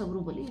ಸೈಕ್ಲಿಕ್ ಸಬ್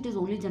ಗ್ರೂಪಲ್ಲಿ it is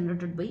only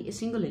generated by A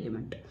single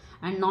element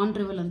and non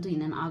ಟ್ರಿವಲ್ ಅಂತೂ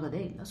ಇನ್ನೇನು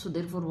ಆಗೋದೇ ಇಲ್ಲ. So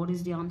there for what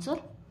is the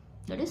answer?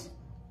 That is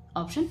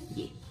option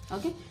A.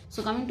 okay, so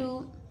coming to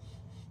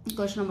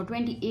question number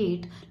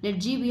 28, let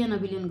G be an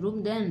abelian group,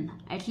 then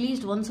at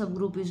least one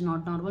subgroup is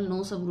not normal, no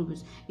subgroup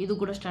is. idu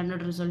kuda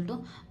standard result.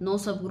 no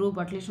subgroup,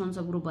 at least one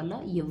subgroup alla,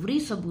 every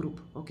subgroup.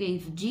 okay,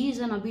 if G is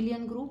an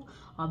abelian group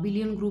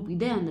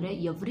ide andre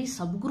every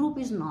subgroup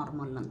is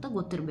normal anta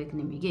ಗೊತ್ತಿರಬೇಕು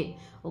ನಿಮಗೆ.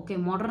 Okay,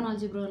 modern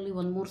algebra ಅಲ್ಲಿ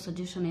ಒಂದು ಮೂರು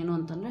suggestion ಏನು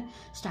ಅಂತಂದರೆ,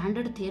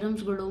 standard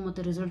ಥಿಯರಮ್ಸ್ಗಳು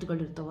ಮತ್ತು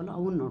ರಿಸಲ್ಟ್ಗಳು ಇರ್ತಾವಲ್ಲ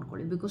ಅವನ್ನ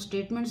ನೋಡ್ಕೊಳ್ಳಿ. ಬಿಕಾಸ್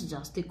ಸ್ಟೇಟ್ಮೆಂಟ್ಸ್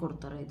ಜಾಸ್ತಿ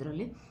ಕೊಡ್ತಾರೆ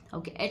ಇದರಲ್ಲಿ.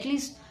 Okay,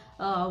 at least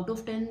out of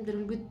 10 there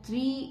will be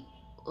 3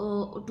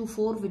 to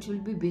 4 which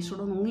will be based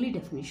on only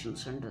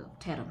definitions and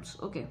theorems.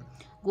 okay,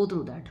 go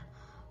through that.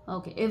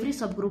 Okay every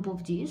sub group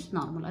of G is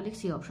normal. ಅಲ್ಲಿಗೆ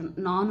C option.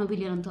 ನಾನ್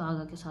Abelian ಅಂತೂ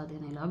ಆಗೋಕ್ಕೆ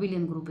ಸಾಧ್ಯನೇ ಇಲ್ಲ.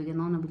 Abelian ಗ್ರೂಪಿಗೆ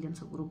ನಾನ್ Abelian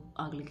ಸಬ್ group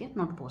ಆಗಲಿಕ್ಕೆ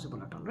not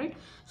possible at all, right?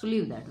 So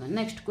leave that one.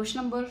 Next question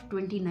number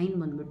 29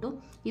 ಬಂದ್ಬಿಟ್ಟು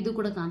ಇದು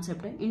ಕೂಡ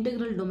concept.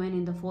 Integral domain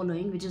in the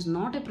following which is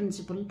not A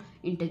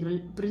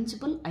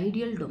principal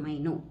ideal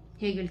domain.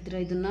 ಹೇಗೆ ಹೇಳ್ತೀರಾ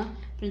ಇದನ್ನ?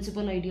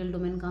 ಪ್ರಿನ್ಸಿಪಲ್ ಐಡಿಯಲ್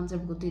ಡೊಮೈನ್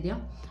ಕಾನ್ಸೆಪ್ಟ್ ಗೊತ್ತಿದೆಯಾ?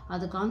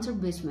 ಅದು concept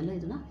base ಮೇಲೆ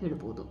ಇದನ್ನ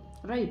ಹೇಳ್ಬೋದು,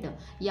 ರೈಟ್?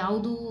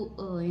 ಯಾವುದು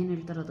ಏನು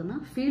ಹೇಳ್ತಾರೆ ಅದನ್ನು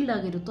ಫೀಲ್ಡ್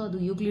ಆಗಿರುತ್ತೋ ಅದು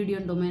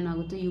ಯೂಕ್ಲಿಡಿಯನ್ ಡೊಮೈನ್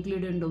ಆಗುತ್ತೆ.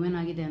 ಯೂಕ್ಲಿಡಿಯನ್ ಡೊಮೈನ್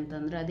ಆಗಿದೆ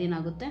ಅಂತಂದರೆ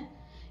ಅದೇನಾಗುತ್ತೆ?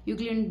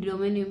 Euclidean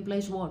domain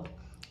implies what?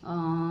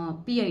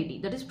 PID,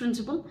 that is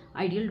principal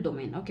ideal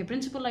domain. Okay,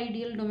 principal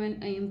ideal domain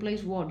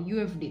implies what?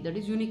 UFD, that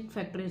is unique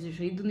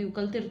factorization. ಇದು ನೀವು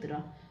ಕಲ್ತಿರ್ತೀರಾ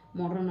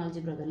modern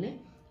ಆಲ್ಜಿಬ್ರಾದಲ್ಲಿ.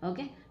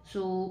 Okay,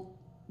 so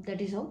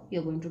that is how you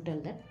are going to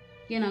tell that.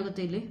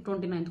 ಏನಾಗುತ್ತೆ ಇಲ್ಲಿ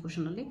 29th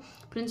ಕ್ವಶನಲ್ಲಿ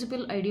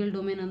principal ideal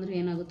domain ಅಂದರೆ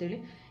ಏನಾಗುತ್ತೆ ಹೇಳಿ?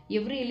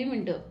 Every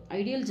element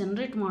ideal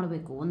generate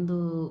ಮಾಡಬೇಕು.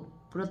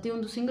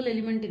 ಪ್ರತಿಯೊಂದು single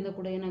ಎಲಿಮೆಂಟಿಂದ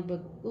ಕೂಡ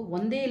ಏನಾಗಬೇಕು?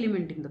 ಒಂದೇ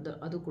ಎಲಿಮೆಂಟಿಂದ,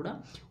 ಅದು ಕೂಡ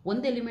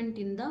ಒಂದು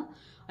ಎಲಿಮೆಂಟಿಂದ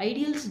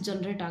ಐಡಿಯಲ್ಸ್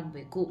ಜನರೇಟ್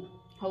ಆಗಬೇಕು,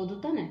 ಹೌದು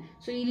ತಾನೆ?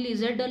 ಸೊ ಇಲ್ಲಿ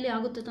ಝೆಡ್ ಅಲ್ಲಿ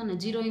ಆಗುತ್ತೆ ತಾನೆ.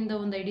 0 ಇಂದ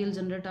ಒಂದು ಐಡಿಯಲ್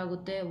ಜನರೇಟ್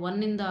ಆಗುತ್ತೆ, 1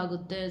 ಇಂದ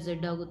ಆಗುತ್ತೆ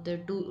ಝೆಡ್ ಆಗುತ್ತೆ,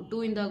 2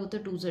 ಇಂದ ಆಗುತ್ತೆ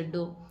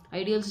 2Z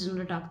ಐಡಿಯಲ್ಸ್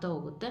ಜನರೇಟ್ ಆಗ್ತಾ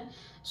ಹೋಗುತ್ತೆ.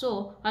 ಸೊ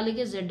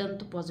ಅಲ್ಲಿಗೆ ಝೆಡ್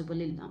ಅಂತೂ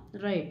ಪಾಸಿಬಲ್ ಇಲ್ಲ,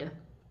 right?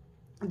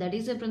 That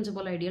is a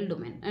principal ideal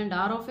domain. And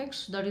R of X,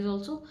 that is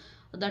also,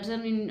 that's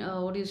an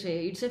what do you say,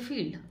 it's a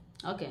field.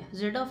 Okay,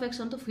 Z of X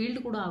ಅಂತೂ field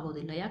ಕೂಡ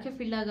ಆಗೋದಿಲ್ಲ. ಯಾಕೆ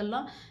field ಆಗಲ್ಲ?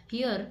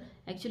 Here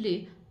actually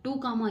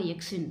 2,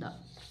 X ಇಂದ,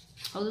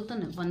 ಹೌದು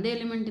ತಾನೆ? ಒಂದೇ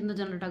ಎಲಿಮೆಂಟಿಂದ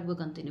generate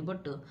ಆಗ್ಬೇಕಂತೀನಿ,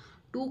 but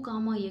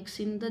 2, X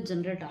ಇಂದ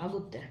ಜನರೇಟ್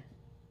ಆಗುತ್ತೆ,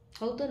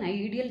 ಹೌದು ತಾನೆ?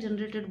 Ideal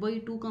generated by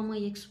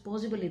 2, X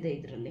possible ಇದೆ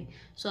ಇದರಲ್ಲಿ.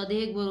 ಸೊ ಅದು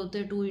ಹೇಗೆ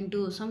ಬರುತ್ತೆ? 2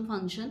 into some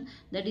function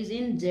that is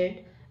in Z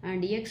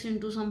and X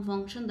into some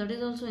function that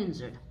is also in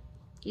Z.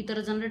 ಈ ಥರ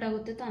ಜನರೇಟ್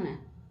ಆಗುತ್ತೆ ತಾನೆ,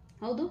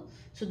 ಹೌದು?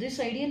 So this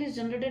ideal is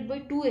generated by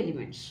 2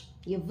 elements.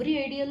 Every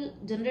ideal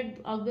generate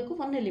ಆಗಬೇಕು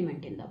 1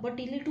 ಎಲಿಮೆಂಟಿಂದ, ಬಟ್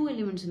ಇಲ್ಲಿ 2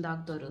 ಎಲಿಮೆಂಟ್ಸಿಂದ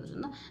ಆಗ್ತಾ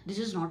ಇರೋದ್ರಿಂದ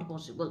this is not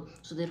possible.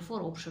 So there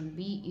for option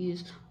B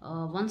is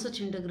one such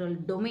integral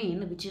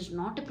domain which is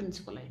not A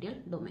principal ideal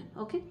domain.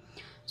 Okay,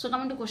 so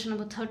coming to question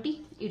number 30.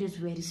 It is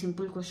very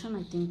simple question.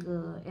 I think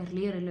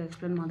ಎರ್ಲಿಯರ್ yellow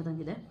explain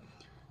ಮಾಡ್ದಂಗಿದೆ.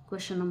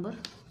 Question number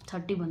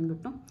 30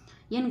 ಬಂದ್ಬಿಟ್ಟು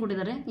ಏನು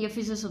ಕೊಟ್ಟಿದ್ದಾರೆ? F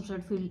is A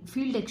subset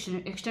field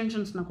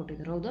ಎಕ್ಸ್ಟೆನ್ಷನ್ಸ್ನ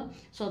ಕೊಟ್ಟಿದ್ದಾರೆ, ಹೌದಾ?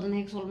 So ಅದನ್ನು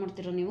ಹೇಗೆ solve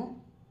ಮಾಡ್ತೀರಾ ನೀವು?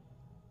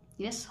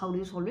 S, how do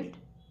you solve it?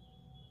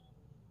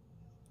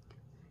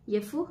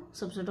 F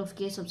subset of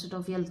K subset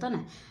of L ತಾನೆ.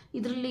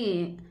 ಇದರಲ್ಲಿ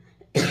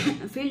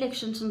ಫೀಲ್ಡ್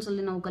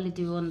ಎಕ್ಸ್ಟೆನ್ಷನ್ಸಲ್ಲಿ ನಾವು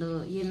ಕಲಿತೀವಿ ಒಂದು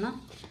ಏನ,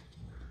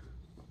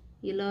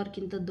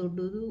 ಎಲ್ಲರ್ಕಿಂತ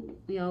ದೊಡ್ಡದು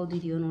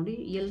ಯಾವುದಿದೆಯೋ ನೋಡಿ,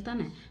 ಎಲ್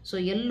ತಾನೆ. ಸೊ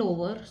ಎಲ್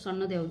ಓವರ್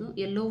ಸಣ್ಣದು ಯಾವುದು?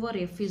 L over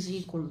F is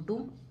equal to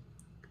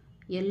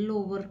L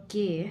over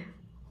K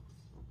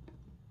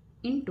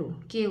into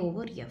K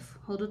over F,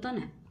 ಹೌದು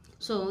ತಾನೆ?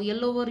 ಸೊ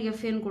ಎಲ್ ಓವರ್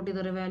ಎಫ್ ಏನು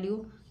ಕೊಟ್ಟಿದ್ದಾರೆ? Value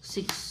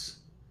 6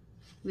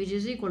 which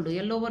is equal to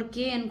L over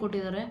K ಏನು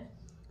ಕೊಟ್ಟಿದ್ದಾರೆ?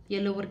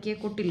 ಎಲ್ ಓವರ್ ಕೆ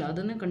ಕೊಟ್ಟಿಲ್ಲ,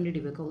 ಅದನ್ನೇ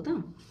ಕಂಡುಹಿಡಿಬೇಕು, ಹೌದಾ?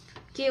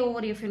 ಕೆ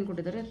ಓವರ್ ಎಫ್ ಏನು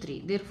ಕೊಟ್ಟಿದ್ದಾರೆ? 3.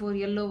 There four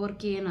L over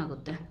K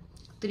ಏನಾಗುತ್ತೆ?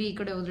 3 ಈ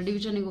ಕಡೆ ಹೋದರೆ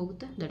ಡಿವಿಷನಿಗೆ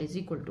ಹೋಗುತ್ತೆ, that is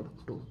equal to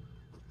 2,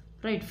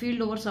 right?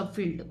 Field over sub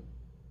field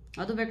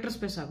ಅದು ವೆಕ್ಟರ್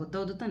ಸ್ಪೇಸ್ ಆಗುತ್ತೆ,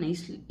 ಹೌದು ತಾನೆ?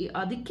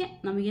 ಅದಕ್ಕೆ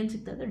ನಮಗೇನು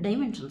ಸಿಗ್ತಾ ಇದೆ?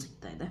 ಡೈಮೆನ್ಷನ್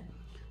ಸಿಗ್ತಾ ಇದೆ,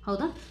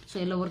 ಹೌದಾ? So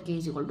L over K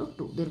is equal to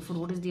 2. There four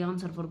what is the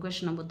answer for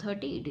question number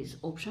 30? It is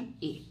option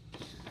A,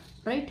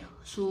 right?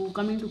 So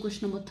coming to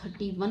question number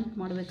 31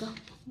 ಮಾಡಬೇಕಾ?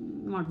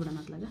 ಮಾಡಿಬಿಡೋಣ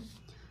ಅತ್ಲಾಗ,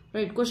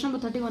 ರೈಟ್? ಕ್ವೆಶ್ಚನ್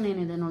ನಂಬರ್ 31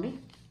 ಏನಿದೆ ನೋಡಿ.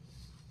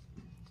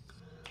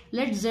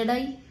 Let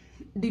ZI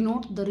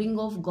denote the ring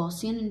of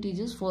Gaussian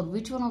integers for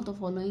which one of the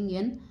following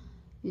n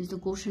is the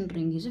quotient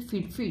ring is a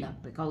field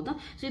ಆಗಬೇಕು, ಹೌದಾ?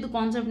 So ಇದು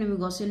concept ನಿಮಗೆ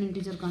Gaussian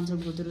integer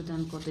concept ಗೊತ್ತಿರುತ್ತೆ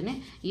ಅನ್ಕೋತೀನಿ.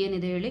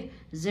 ಏನಿದೆ ಹೇಳಿ?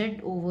 Z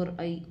over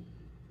I,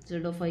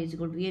 Z of I is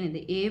equal to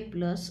ಏನಿದೆ? A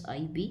plus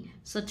IB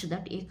such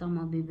that A,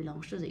 B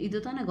belongs to Z. ಇದು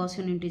ತಾನೇ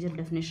Gaussian integer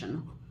definition,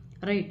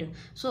 right?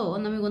 So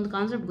ನಮಗೊಂದು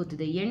ಕಾನ್ಸೆಪ್ಟ್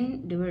ಗೊತ್ತಿದೆ,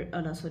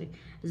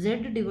 Z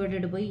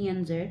divided by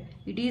NZ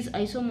it is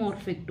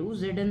ಐಸೋಮಾರ್ಫಿಕ್ to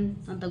ZN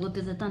ಅಂತ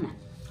ಗೊತ್ತಿದೆ ತಾನೆ.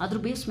 ಅದ್ರ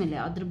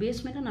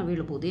base ಮೇಲೆ ನಾವು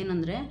ಹೇಳ್ಬೋದು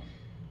ಏನಂದರೆ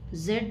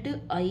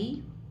ZI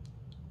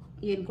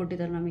ಏನು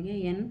ಕೊಟ್ಟಿದ್ದಾರೆ ನಮಗೆ?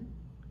 ಎನ್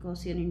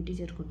ಗಾಸಿಯನ್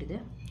ಇಂಟಿಜರ್ ಕೊಟ್ಟಿದೆ,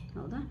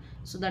 ಹೌದಾ?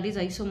 So that is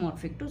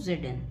ಐಸೋಮಾರ್ಫಿಕ್ to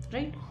ZN,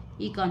 right?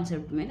 ಈ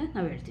ಕಾನ್ಸೆಪ್ಟ್ ಮೇಲೆ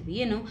ನಾವು ಹೇಳ್ತೀವಿ.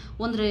 ಏನು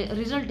ಒಂದು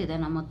ರಿಸಲ್ಟ್ ಇದೆ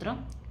ನಮ್ಮ ಹತ್ರ,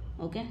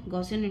 ಓಕೆ?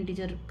 ಗಾಸಿಯನ್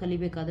ಇಂಟಿಜರ್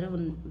ಕಲಿಬೇಕಾದ್ರೆ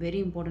ಒಂದು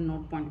very important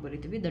note point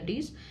ಬರೀತೀವಿ, that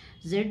is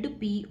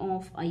ZP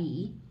of I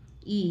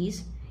is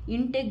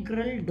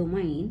integral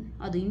domain.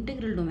 ಅದು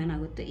ಇಂಟೆಗ್ರಲ್ ಡೊಮೈನ್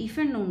ಆಗುತ್ತೆ if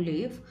and only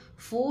if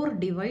 4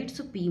 divides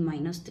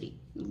P-3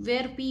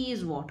 wear P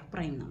is what?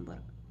 Prime number.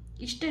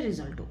 ಇಷ್ಟೇ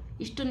ರಿಸಲ್ಟು.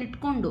 ಇಷ್ಟನ್ನು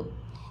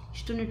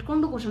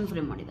ಇಟ್ಕೊಂಡು question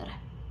frame ಮಾಡಿದ್ದಾರೆ,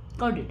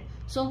 got it?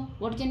 So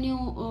what can you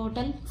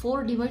tell? 4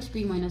 divides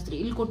P-3.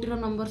 ಇಲ್ಲಿ ಕೊಟ್ಟಿರೋ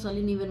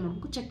ನಂಬರ್ಸಲ್ಲಿ ನೀವೇನು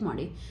ಮಾಡಬೇಕು? ಚೆಕ್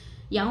ಮಾಡಿ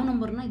ಯಾವ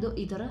ನಂಬರ್ನ ಇದು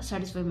ಈ ಥರ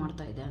ಸ್ಯಾಟಿಸ್ಫೈ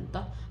ಮಾಡ್ತಾ ಇದೆ ಅಂತ.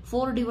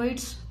 4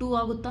 divides 2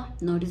 ಆಗುತ್ತಾ?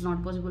 No, it is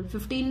not possible.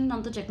 15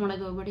 ಅಂತ ಚೆಕ್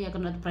ಮಾಡೋಕ್ಕೆ ಹೋಗಬೇಡಿ,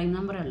 ಯಾಕಂದರೆ ಅದು ಪ್ರೈಮ್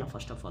ನಂಬರೇ ಅಲ್ಲ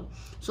first of all.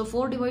 So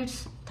 4 divides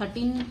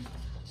 13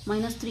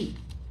 - 3,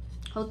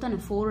 ಹೌದು ತಾನೆ?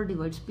 4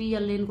 divides P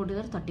ಅಲ್ಲಿ ಏನು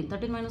ಕೊಟ್ಟಿದ್ದಾರೆ? 13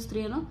 -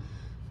 3 ಏನೋ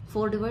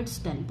 4 divides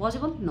 10.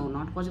 Possible? No,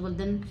 not possible.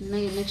 Then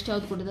next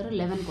ಯಾವ್ದು ಕೊಟ್ಟಿದ್ದಾರೆ?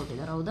 11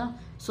 ಕೊಟ್ಟಿದ್ದಾರೆ, ಹೌದಾ?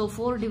 ಸೊ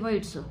 4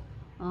 divides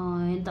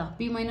ಎಂತ?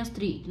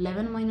 P-3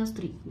 11 -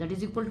 3 that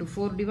is equal to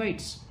 4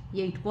 divides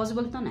 8.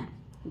 Possible ತಾನೆ?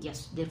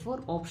 S, there four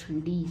option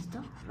D is the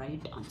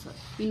right answer.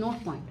 ಈ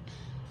ನೋಟ್ ಪಾಯಿಂಟ್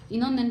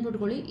ಇನ್ನೊಂದು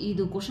ನೆನ್ಪಿಟ್ಕೊಳ್ಳಿ,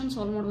 ಇದು ಕ್ವಶನ್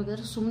ಸಾಲ್ವ್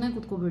ಮಾಡಬೇಕಾದ್ರೆ ಸುಮ್ಮನೆ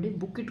ಕೂತ್ಕೋಬೇಡಿ,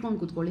 ಬುಕ್ ಇಟ್ಕೊಂಡು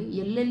ಕೂತ್ಕೊಳ್ಳಿ.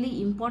 ಎಲ್ಲೆಲ್ಲಿ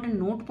ಇಂಪಾರ್ಟೆಂಟ್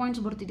ನೋಟ್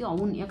ಪಾಯಿಂಟ್ಸ್ ಬರ್ತಿದೆಯೋ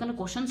ಅವ್ನು, ಯಾಕಂದರೆ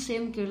ಕ್ವಶನ್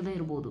ಸೇಮ್ ಕೇಳದೇ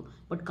ಇರ್ಬೋದು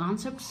ಬಟ್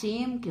ಕಾನ್ಸೆಪ್ಟ್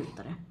ಸೇಮ್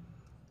ಕೇಳ್ತಾರೆ,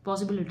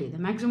 ಪಾಸಿಬಿಲಿಟಿ ಇದೆ,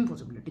 maximum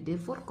possibility.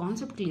 Therefore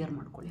concept clear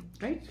ಮಾಡ್ಕೊಳ್ಳಿ,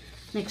 right.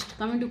 Next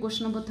coming to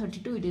question number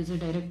 32, it is A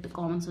direct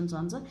common sense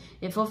answer.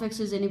 F of X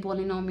is any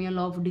polynomial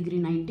of degree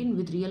 19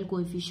 with real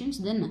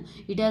coefficients, then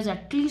it has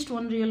at least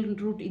one real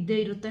root ಇದ್ದೇ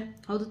ಇರುತ್ತೆ,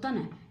 ಹೌದು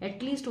ತಾನೆ?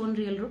 At least one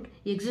real root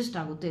exist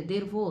ಆಗುತ್ತೆ.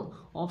 Therefore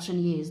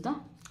option A is the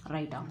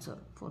right answer.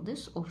 For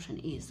this, option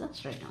A is the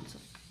right answer.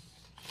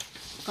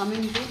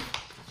 Coming to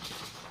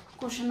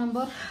question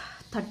number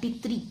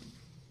 33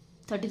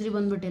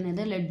 ಬಂದ್ಬಿಟ್ಟು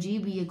ಏನಿದೆ, let G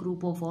be a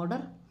group of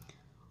order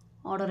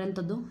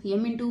ಎಂಥದ್ದು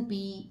m into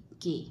p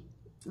k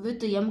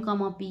with m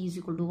comma p is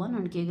equal to 1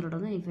 and k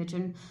greater than if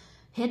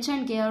h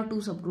and k are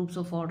two subgroups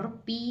of order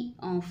p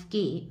of k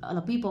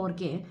p power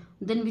k,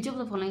 then which of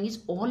the following is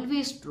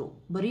always true.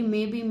 ಬರೀ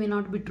may be may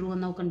not be true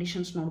ಅನ್ನೋ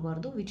conditions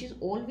ನೋಡಬಾರ್ದು, which is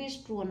always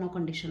true ಅನ್ನೋ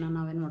condition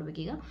ನಾವೇನು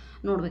ನೋಡಬೇಕೀಗ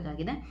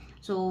ನೋಡಬೇಕಾಗಿದೆ.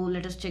 So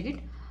let us check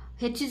it.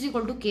 H is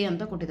equal to K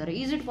ಅಂತ ಕೊಟ್ಟಿದ್ದಾರೆ.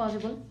 Is it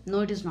possible? No,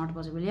 it is not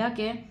possible.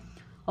 ಯಾಕೆ?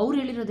 ಅವ್ರು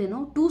ಹೇಳಿರೋದೇನು,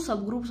 ಟೂ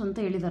ಸಬ್ groups ಅಂತ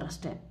ಹೇಳಿದ್ದಾರೆ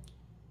ಅಷ್ಟೇ,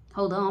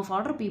 ಹೌದಾ, of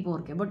order P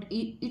power K. But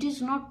it is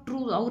not true.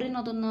 ಅವ್ರೇನು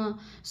ಅದನ್ನು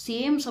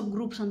ಸೇಮ್ ಸಬ್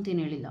ಗ್ರೂಪ್ಸ್ ಅಂತ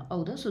ಏನು ಹೇಳಿಲ್ಲ,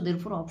 ಹೌದಾ? ಸೊ ದೇರ್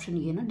ಫಾರ್ ಆಪ್ಷನ್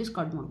ಎನ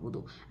ಡಿಸ್ಕಾರ್ಡ್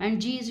ಮಾಡ್ಬೋದು. And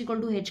G is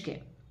equal two H K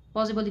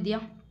possible ಇದೆಯಾ?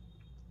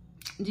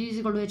 G is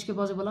equal two H K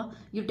ಪಾಸಿಬಲಾ?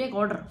 You take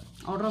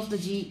order of the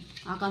G,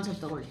 ಆ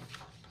ಕಾನ್ಸೆಪ್ಟ್ ತಗೊಳ್ಳಿ,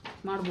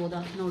 ಮಾಡ್ಬೋದಾ?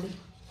 ನೋಡಿ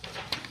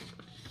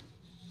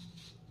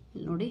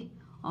ಇಲ್ಲಿ ನೋಡಿ,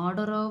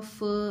 ಆರ್ಡರ್ ಆಫ್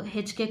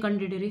ಹೆಚ್ ಕೆ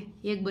ಕಂಡುಹಿಡಿರಿ.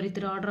 ಹೇಗೆ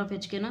ಬರೀತೀರಾ order of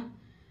H ಕೆನ?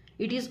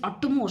 It is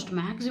at most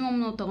maximum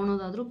ನಾವು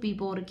ತೊಗೊಳೋದಾದರೂ P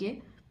power K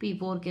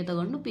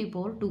ತಗೊಂಡು ಪಿ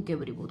ಪವರ್ 2k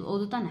ಬರಿಬೋದು,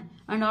 ಹೌದು ತಾನೆ?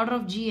 ಆ್ಯಂಡ್ ಆರ್ಡರ್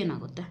ಆಫ್ ಜಿ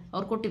ಏನಾಗುತ್ತೆ?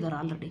 ಅವ್ರು ಕೊಟ್ಟಿದ್ದಾರೆ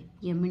already,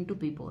 M into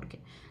P power K.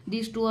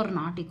 These two R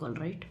not equal,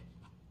 right?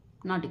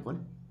 Not equal,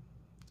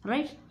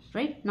 right?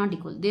 Not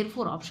equal.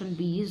 Therefore option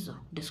B is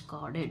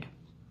discarded.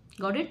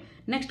 Got it?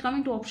 Next,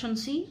 coming to option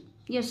C.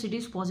 Yes, it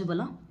is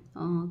possible.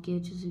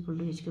 KH is equal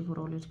to HK for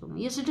all H.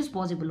 Yes, it is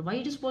possible. Why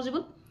it is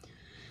possible?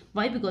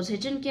 Why? Because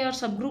H and K are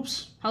subgroups.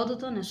 ಹೌದಾ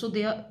ತಾನೆ? So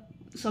they are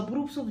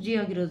subgroups of G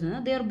ಆಗಿರೋದ್ರಿಂದ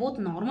they are both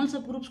normal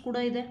subgroups ಕೂಡ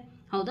ಇದೆ,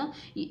 ಹೌದಾ?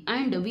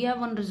 And we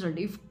have one result.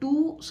 If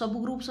two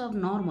subgroups are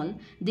normal,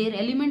 their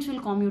elements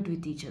will commute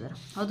with each other.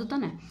 ಹೌದು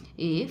ತಾನೆ?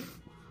 If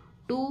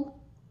two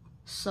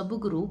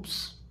subgroups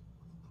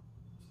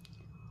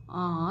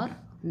R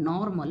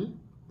normal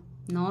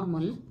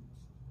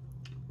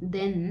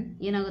then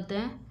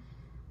ಏನಾಗುತ್ತೆ,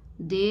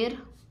 there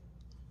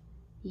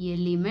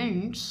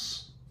elements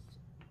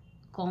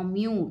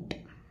ಕಾಮ್ಯೂಟ್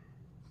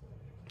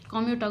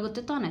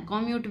ಆಗುತ್ತೆ ತಾನೆ,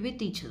 ಕಾಮ್ಯೂಟ್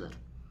with each other.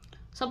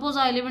 Suppose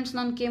ಆ elements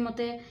ನಾನು ಕೆ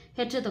ಮತ್ತು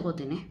ಹೆಚ್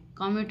ತಗೋತೀನಿ,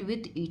 ಕಾಮ್ಯೂಟ್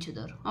with each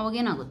other,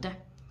 ಅವಾಗೇನಾಗುತ್ತೆ?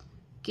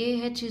 K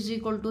H is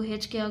equal two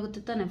H K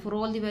ಆಗುತ್ತೆ ತಾನೆ. For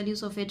all the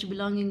values of H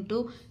belonging two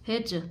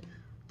H,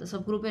 the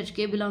sub group H,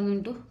 K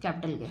belonging to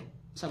capital ಗೆ,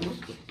 ಸಬ್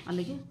group K.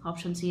 ಅಲ್ಲಿಗೆ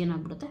option C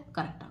ಏನಾಗ್ಬಿಡುತ್ತೆ,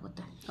 correct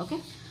ಆಗುತ್ತೆ.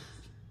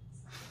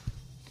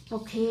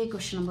 Okay,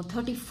 question number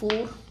 34.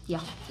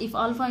 Yeah, if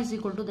alpha is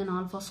equal to, then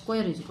alpha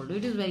square is equal to.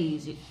 It is very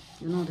easy.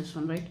 You know this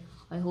one, right?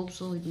 I hope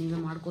so. ಇದು ನೀವೇ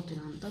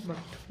ಮಾಡ್ಕೋತೀರಾ ಅಂತ,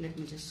 but let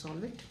me just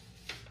solve it.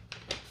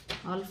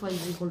 Alpha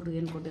is equal to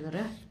ಏನು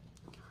ಕೊಟ್ಟಿದ್ದಾರೆ?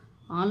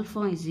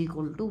 Alpha is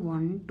equal to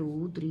 1 2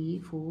 3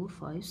 4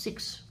 5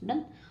 6.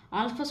 Done.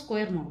 Alpha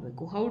square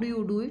ಮಾಡಬೇಕು. How do you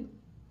do it?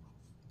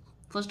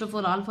 First of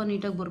all alpha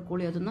ನೀಟಾಗಿ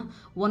ಬರ್ಕೊಳ್ಳಿ. ಅದನ್ನು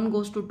 1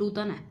 goes to 2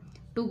 ತಾನೆ,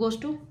 2 goes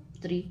to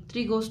 3,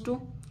 3 goes to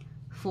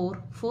 4,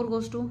 4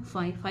 goes to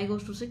 5, 5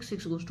 goes to 6,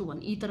 6 goes to 1.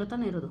 ಈ ಥರ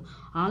ತಾನೇ ಇರೋದು.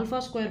 ಆಲ್ಫಾ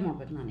ಸ್ಕ್ವೇರ್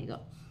ಮಾಡ್ಬೇಕು ನಾನೀಗ.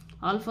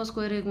 ಆಲ್ಫಾ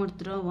ಸ್ಕ್ವೇರ್ ಹೇಗೆ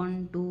ಮಾಡ್ತೀರಾ? 1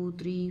 2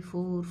 3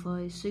 4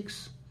 5 6,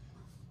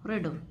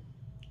 right?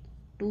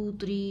 2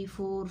 3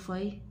 4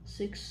 5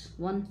 6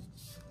 1.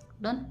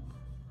 Done.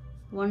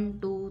 1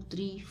 2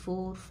 3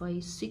 4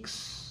 5 6.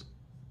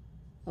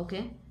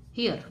 Okay,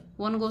 here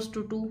 1 goes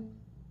to 2.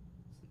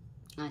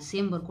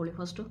 Same ಬರ್ಕೊಳ್ಳಿ.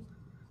 First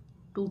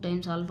 2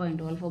 times alpha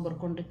into alpha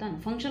ಬರ್ಕೊಂಡಿರ್ತಾನೆ.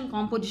 Function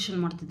composition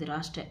ಮಾಡ್ತಿದ್ದೀರಾ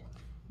ಅಷ್ಟೇ.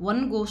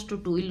 1 goes to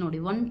 2. ಇಲ್ಲಿ ನೋಡಿ,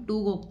 1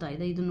 2ಗೆ ಹೋಗ್ತಾ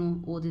ಇದೆ, ಇದನ್ನು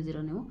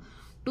ಓದಿದ್ದೀರಾ ನೀವು.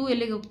 2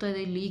 ಎಲ್ಲಿಗೆ ಹೋಗ್ತಾ ಇದೆ?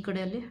 ಇಲ್ಲಿ ಈ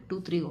ಕಡೆಯಲ್ಲಿ 2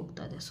 3ಗೆ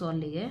ಹೋಗ್ತಾ ಇದೆ. ಸೊ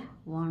ಅಲ್ಲಿಗೆ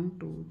 1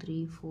 2 3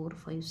 4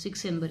 5 6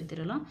 ಏನು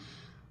ಬರೀತೀರಲ್ಲ,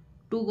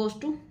 2 goes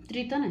to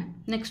 3 ತಾನೆ.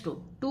 Next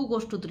 2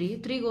 goes to 3,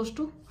 3 goes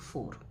to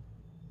 4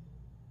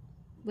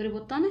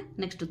 ಬರೀಬೋದು ತಾನೆ.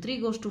 Next 3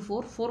 goes to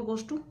 4, 4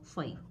 goes to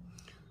 5.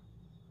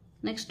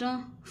 Next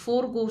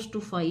 4 goes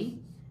to 5.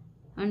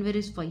 And where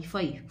is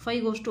 5?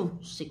 5 goes to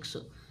 6.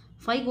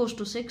 5 goes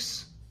to 6.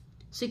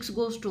 6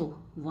 goes to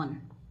 1.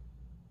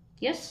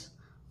 Yes?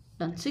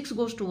 Done. 6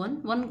 goes to 1.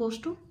 1 goes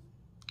to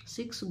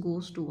 6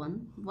 goes to 1.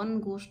 1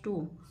 goes to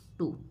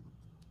 2.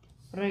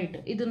 Right.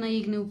 ಇದನ್ನು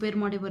ಈಗ ನೀವು peer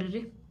ಮಾಡಿ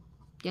ಬರೀರಿ.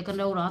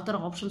 ಯಾಕಂದರೆ ಅವ್ರು ಆ ಥರ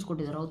ಆಪ್ಷನ್ಸ್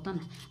ಕೊಟ್ಟಿದ್ದಾರೆ, ಹೌದು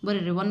ತಾನೆ?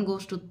 ಬರೀರಿ. 1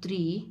 goes to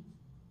 3.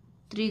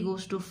 3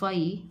 goes to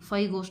 5.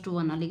 5 goes to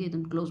 1. ಅಲ್ಲಿಗೆ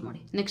ಇದನ್ನು ಕ್ಲೋಸ್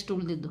ಮಾಡಿ. ನೆಕ್ಸ್ಟ್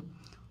ಉಳಿದಿದ್ದು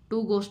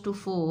 2 goes to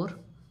 4.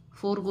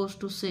 4 goes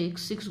to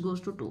 6, 6 goes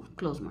to 2.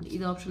 Close ಮಾಡಿ.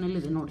 ಇದು ಆಪ್ಷನ್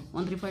ಎಲ್ಲಿದೆ ನೋಡಿ,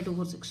 1 3 5 2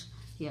 4 6.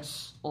 ಎಸ್,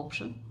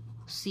 ಆಪ್ಷನ್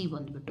ಸಿ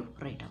ಬಂದುಬಿಟ್ಟು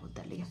ರೈಟ್ ಆಗುತ್ತೆ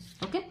ಅಲ್ಲಿಗೆ.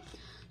 Okay,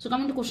 so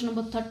coming to question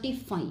number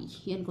 35.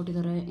 ಏನು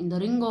ಕೊಟ್ಟಿದ್ದಾರೆ? In the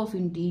ring of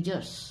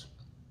integers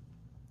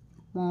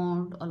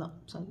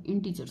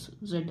integers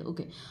z.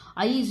 Okay,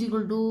 I is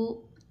equal to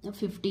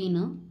 15,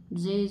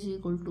 j is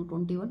equal to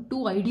 21, 2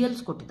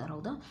 ideals ಕೊಟ್ಟಿದ್ದಾರೆ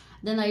ಹೌದಾ.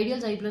 Then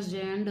ideals i plus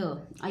J and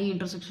i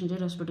intersection J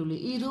respectively.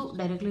 ಇದು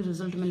directly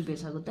result ಮೇಲೆ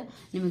base ಆಗುತ್ತೆ,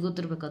 ನಿಮಗೆ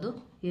ಗೊತ್ತಿರಬೇಕದು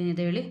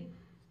ಏನಿದೆ ಹೇಳಿ.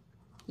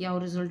 ಯಾವ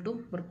ರಿಸಲ್ಟು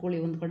ಬರ್ಕೊಳ್ಳಿ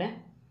ಒಂದು ಕಡೆ,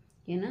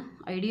 ಏನು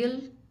ಐಡಿಯಲ್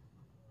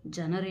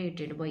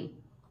ಜನರೇಟೆಡ್ ಬೈ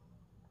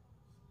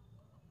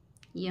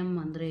ಎಮ್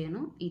ಅಂದರೆ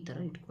ಏನು, ಈ ಥರ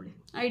ಇಟ್ಕೊಳ್ಳಿ.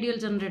 ಐಡಿಯಲ್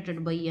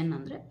ಜನರೇಟೆಡ್ ಬೈ ಎನ್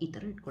ಅಂದರೆ ಈ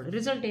ಥರ ಇಟ್ಕೊಳ್ಳಿ.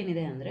 ರಿಸಲ್ಟ್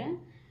ಏನಿದೆ ಅಂದರೆ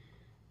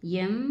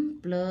M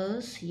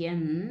plus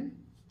N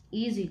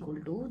is equal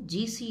to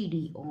GCD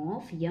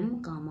of m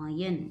comma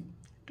n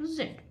to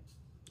z.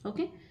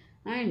 Okay,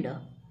 and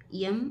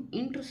m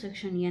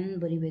intersection n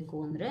ಬರಿಬೇಕು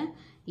ಅಂದರೆ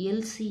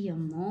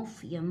LCM of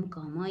m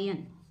comma n.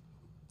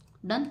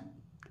 Done.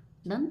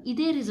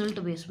 ಇದೇ ರಿಸಲ್ಟ್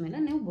ಬೇಸ್ ಮೇಲೆ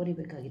ನೀವು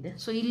ಬರಿಬೇಕಾಗಿದೆ.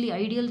 ಸೊ ಇಲ್ಲಿ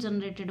ಐಡಿಯಲ್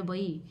ಜನರೇಟೆಡ್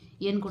ಬೈ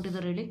ಏನು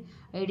ಕೊಟ್ಟಿದ್ದಾರೆ ಹೇಳಿ,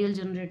 ಐಡಿಯಲ್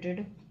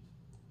ಜನರೇಟೆಡ್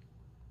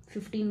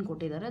 15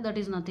 ಕೊಟ್ಟಿದ್ದಾರೆ, that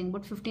is nothing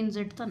but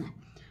 15z ತಾನೆ.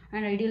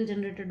 And ideal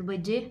generated by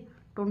J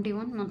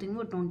 21, nothing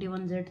but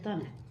 21z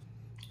ತಾನೆ.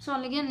 ಸೊ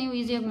ಅಲ್ಲಿಗೆ ನೀವು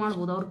ಈಸಿಯಾಗಿ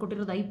ಮಾಡ್ಬೋದು. ಅವ್ರು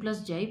ಕೊಟ್ಟಿರೋದು i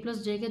plus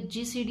ಜೆಗೆ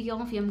GCD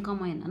of m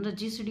ಕಾಮ n ಅಂದರೆ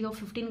GCD ಆಫ್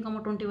 15,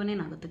 21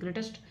 ಏನಾಗುತ್ತೆ,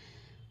 ಗ್ರೇಟೆಸ್ಟ್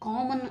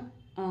ಕಾಮನ್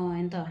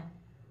ಎಂತ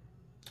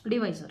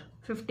ಡಿವೈಸರ್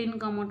 15,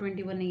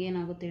 21ಗೆ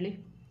ಏನಾಗುತ್ತೆ ಹೇಳಿ.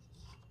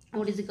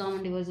 What is the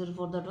common divisor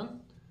for that one,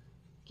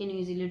 can you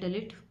easily tell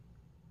it.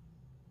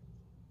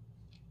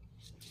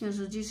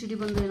 So GCD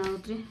ಬಂದು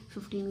ಏನಾಗುತ್ತೆ ರೀ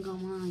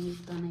 15,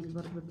 ಇರ್ತಾನೆ ಇಲ್ಲಿ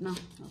ಬರ್ಬಿಟ್ನಾ.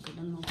 Okay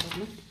done, no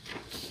problem.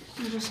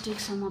 Just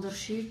take some other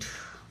sheet.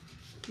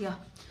 Yeah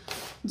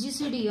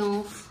GCD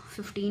of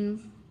 15,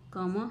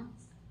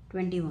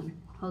 21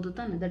 ಹೌದು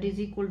ತಾನೆ, that is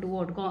equal to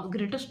what,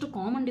 greatest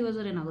common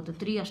divisor ಏನಾಗುತ್ತೆ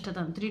 3 ಅಷ್ಟೇ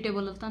ತಾನೆ. 3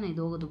 ಟೇಬಲಲ್ಲಿ ತಾನೆ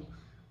ಇದು ಹೋಗೋದು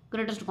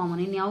ಗ್ರೇಟೆಸ್ಟ್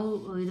ಕಾಮನ್, ಇನ್ನು ಯಾವ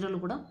ಇದರಲ್ಲೂ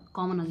ಕೂಡ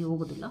ಕಾಮನ್ ಆಗಿ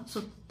ಹೋಗೋದಿಲ್ಲ.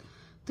 ಸೊ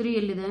 3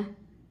 ಎಲ್ಲಿದೆ,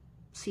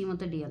 ಸಿ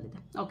ಮತ್ತು ಡಿ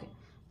ಅಲ್ಲಿದೆ. Okay,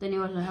 then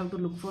you have to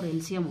look for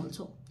LCM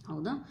also.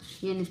 ಹೌದಾ,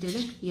 ಏನಿತ್ತು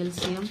ಹೇಳಿ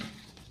LCM,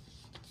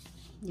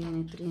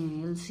 ಏನಿತ್ತು ರೀ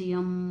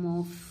LCM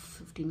of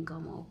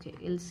 15, okay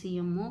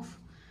LCM of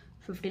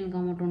 15,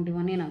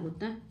 21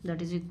 ಏನಾಗುತ್ತೆ, that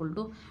is equal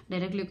to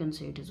directly you can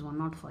say it is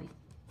 105.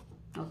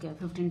 Okay,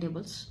 15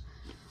 tables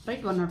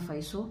right,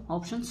 105. So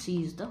option C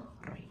is the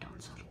right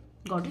answer.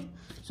 Got it.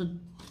 So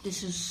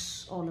this is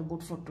all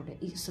about for today.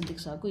 ಈಗ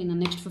ಸದ್ಯಕ್ಕೆ ಸಾಕು, ಇನ್ನು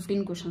next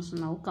 15 questions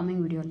ನಾವು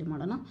coming ವಿಡಿಯೋಲ್ಲಿ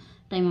ಮಾಡೋಣ,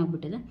 time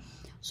ಆಗಿಬಿಟ್ಟಿದೆ.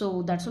 So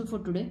that's all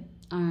for today.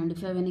 And if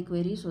you have any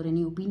queries or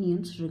any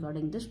opinions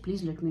regarding this,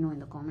 please let me know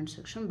in the comment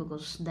section,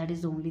 because that is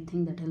the only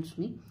thing that helps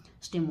me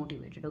stay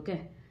motivated. Okay,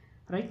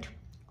 right?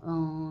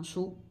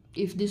 So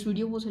if this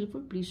video was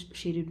helpful, please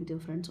share it with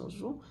your friends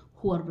also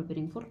who are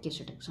preparing for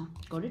Kset exam.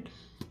 Got it?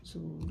 So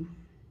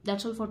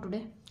that's all for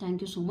today.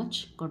 Thank you so much.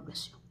 God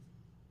bless you.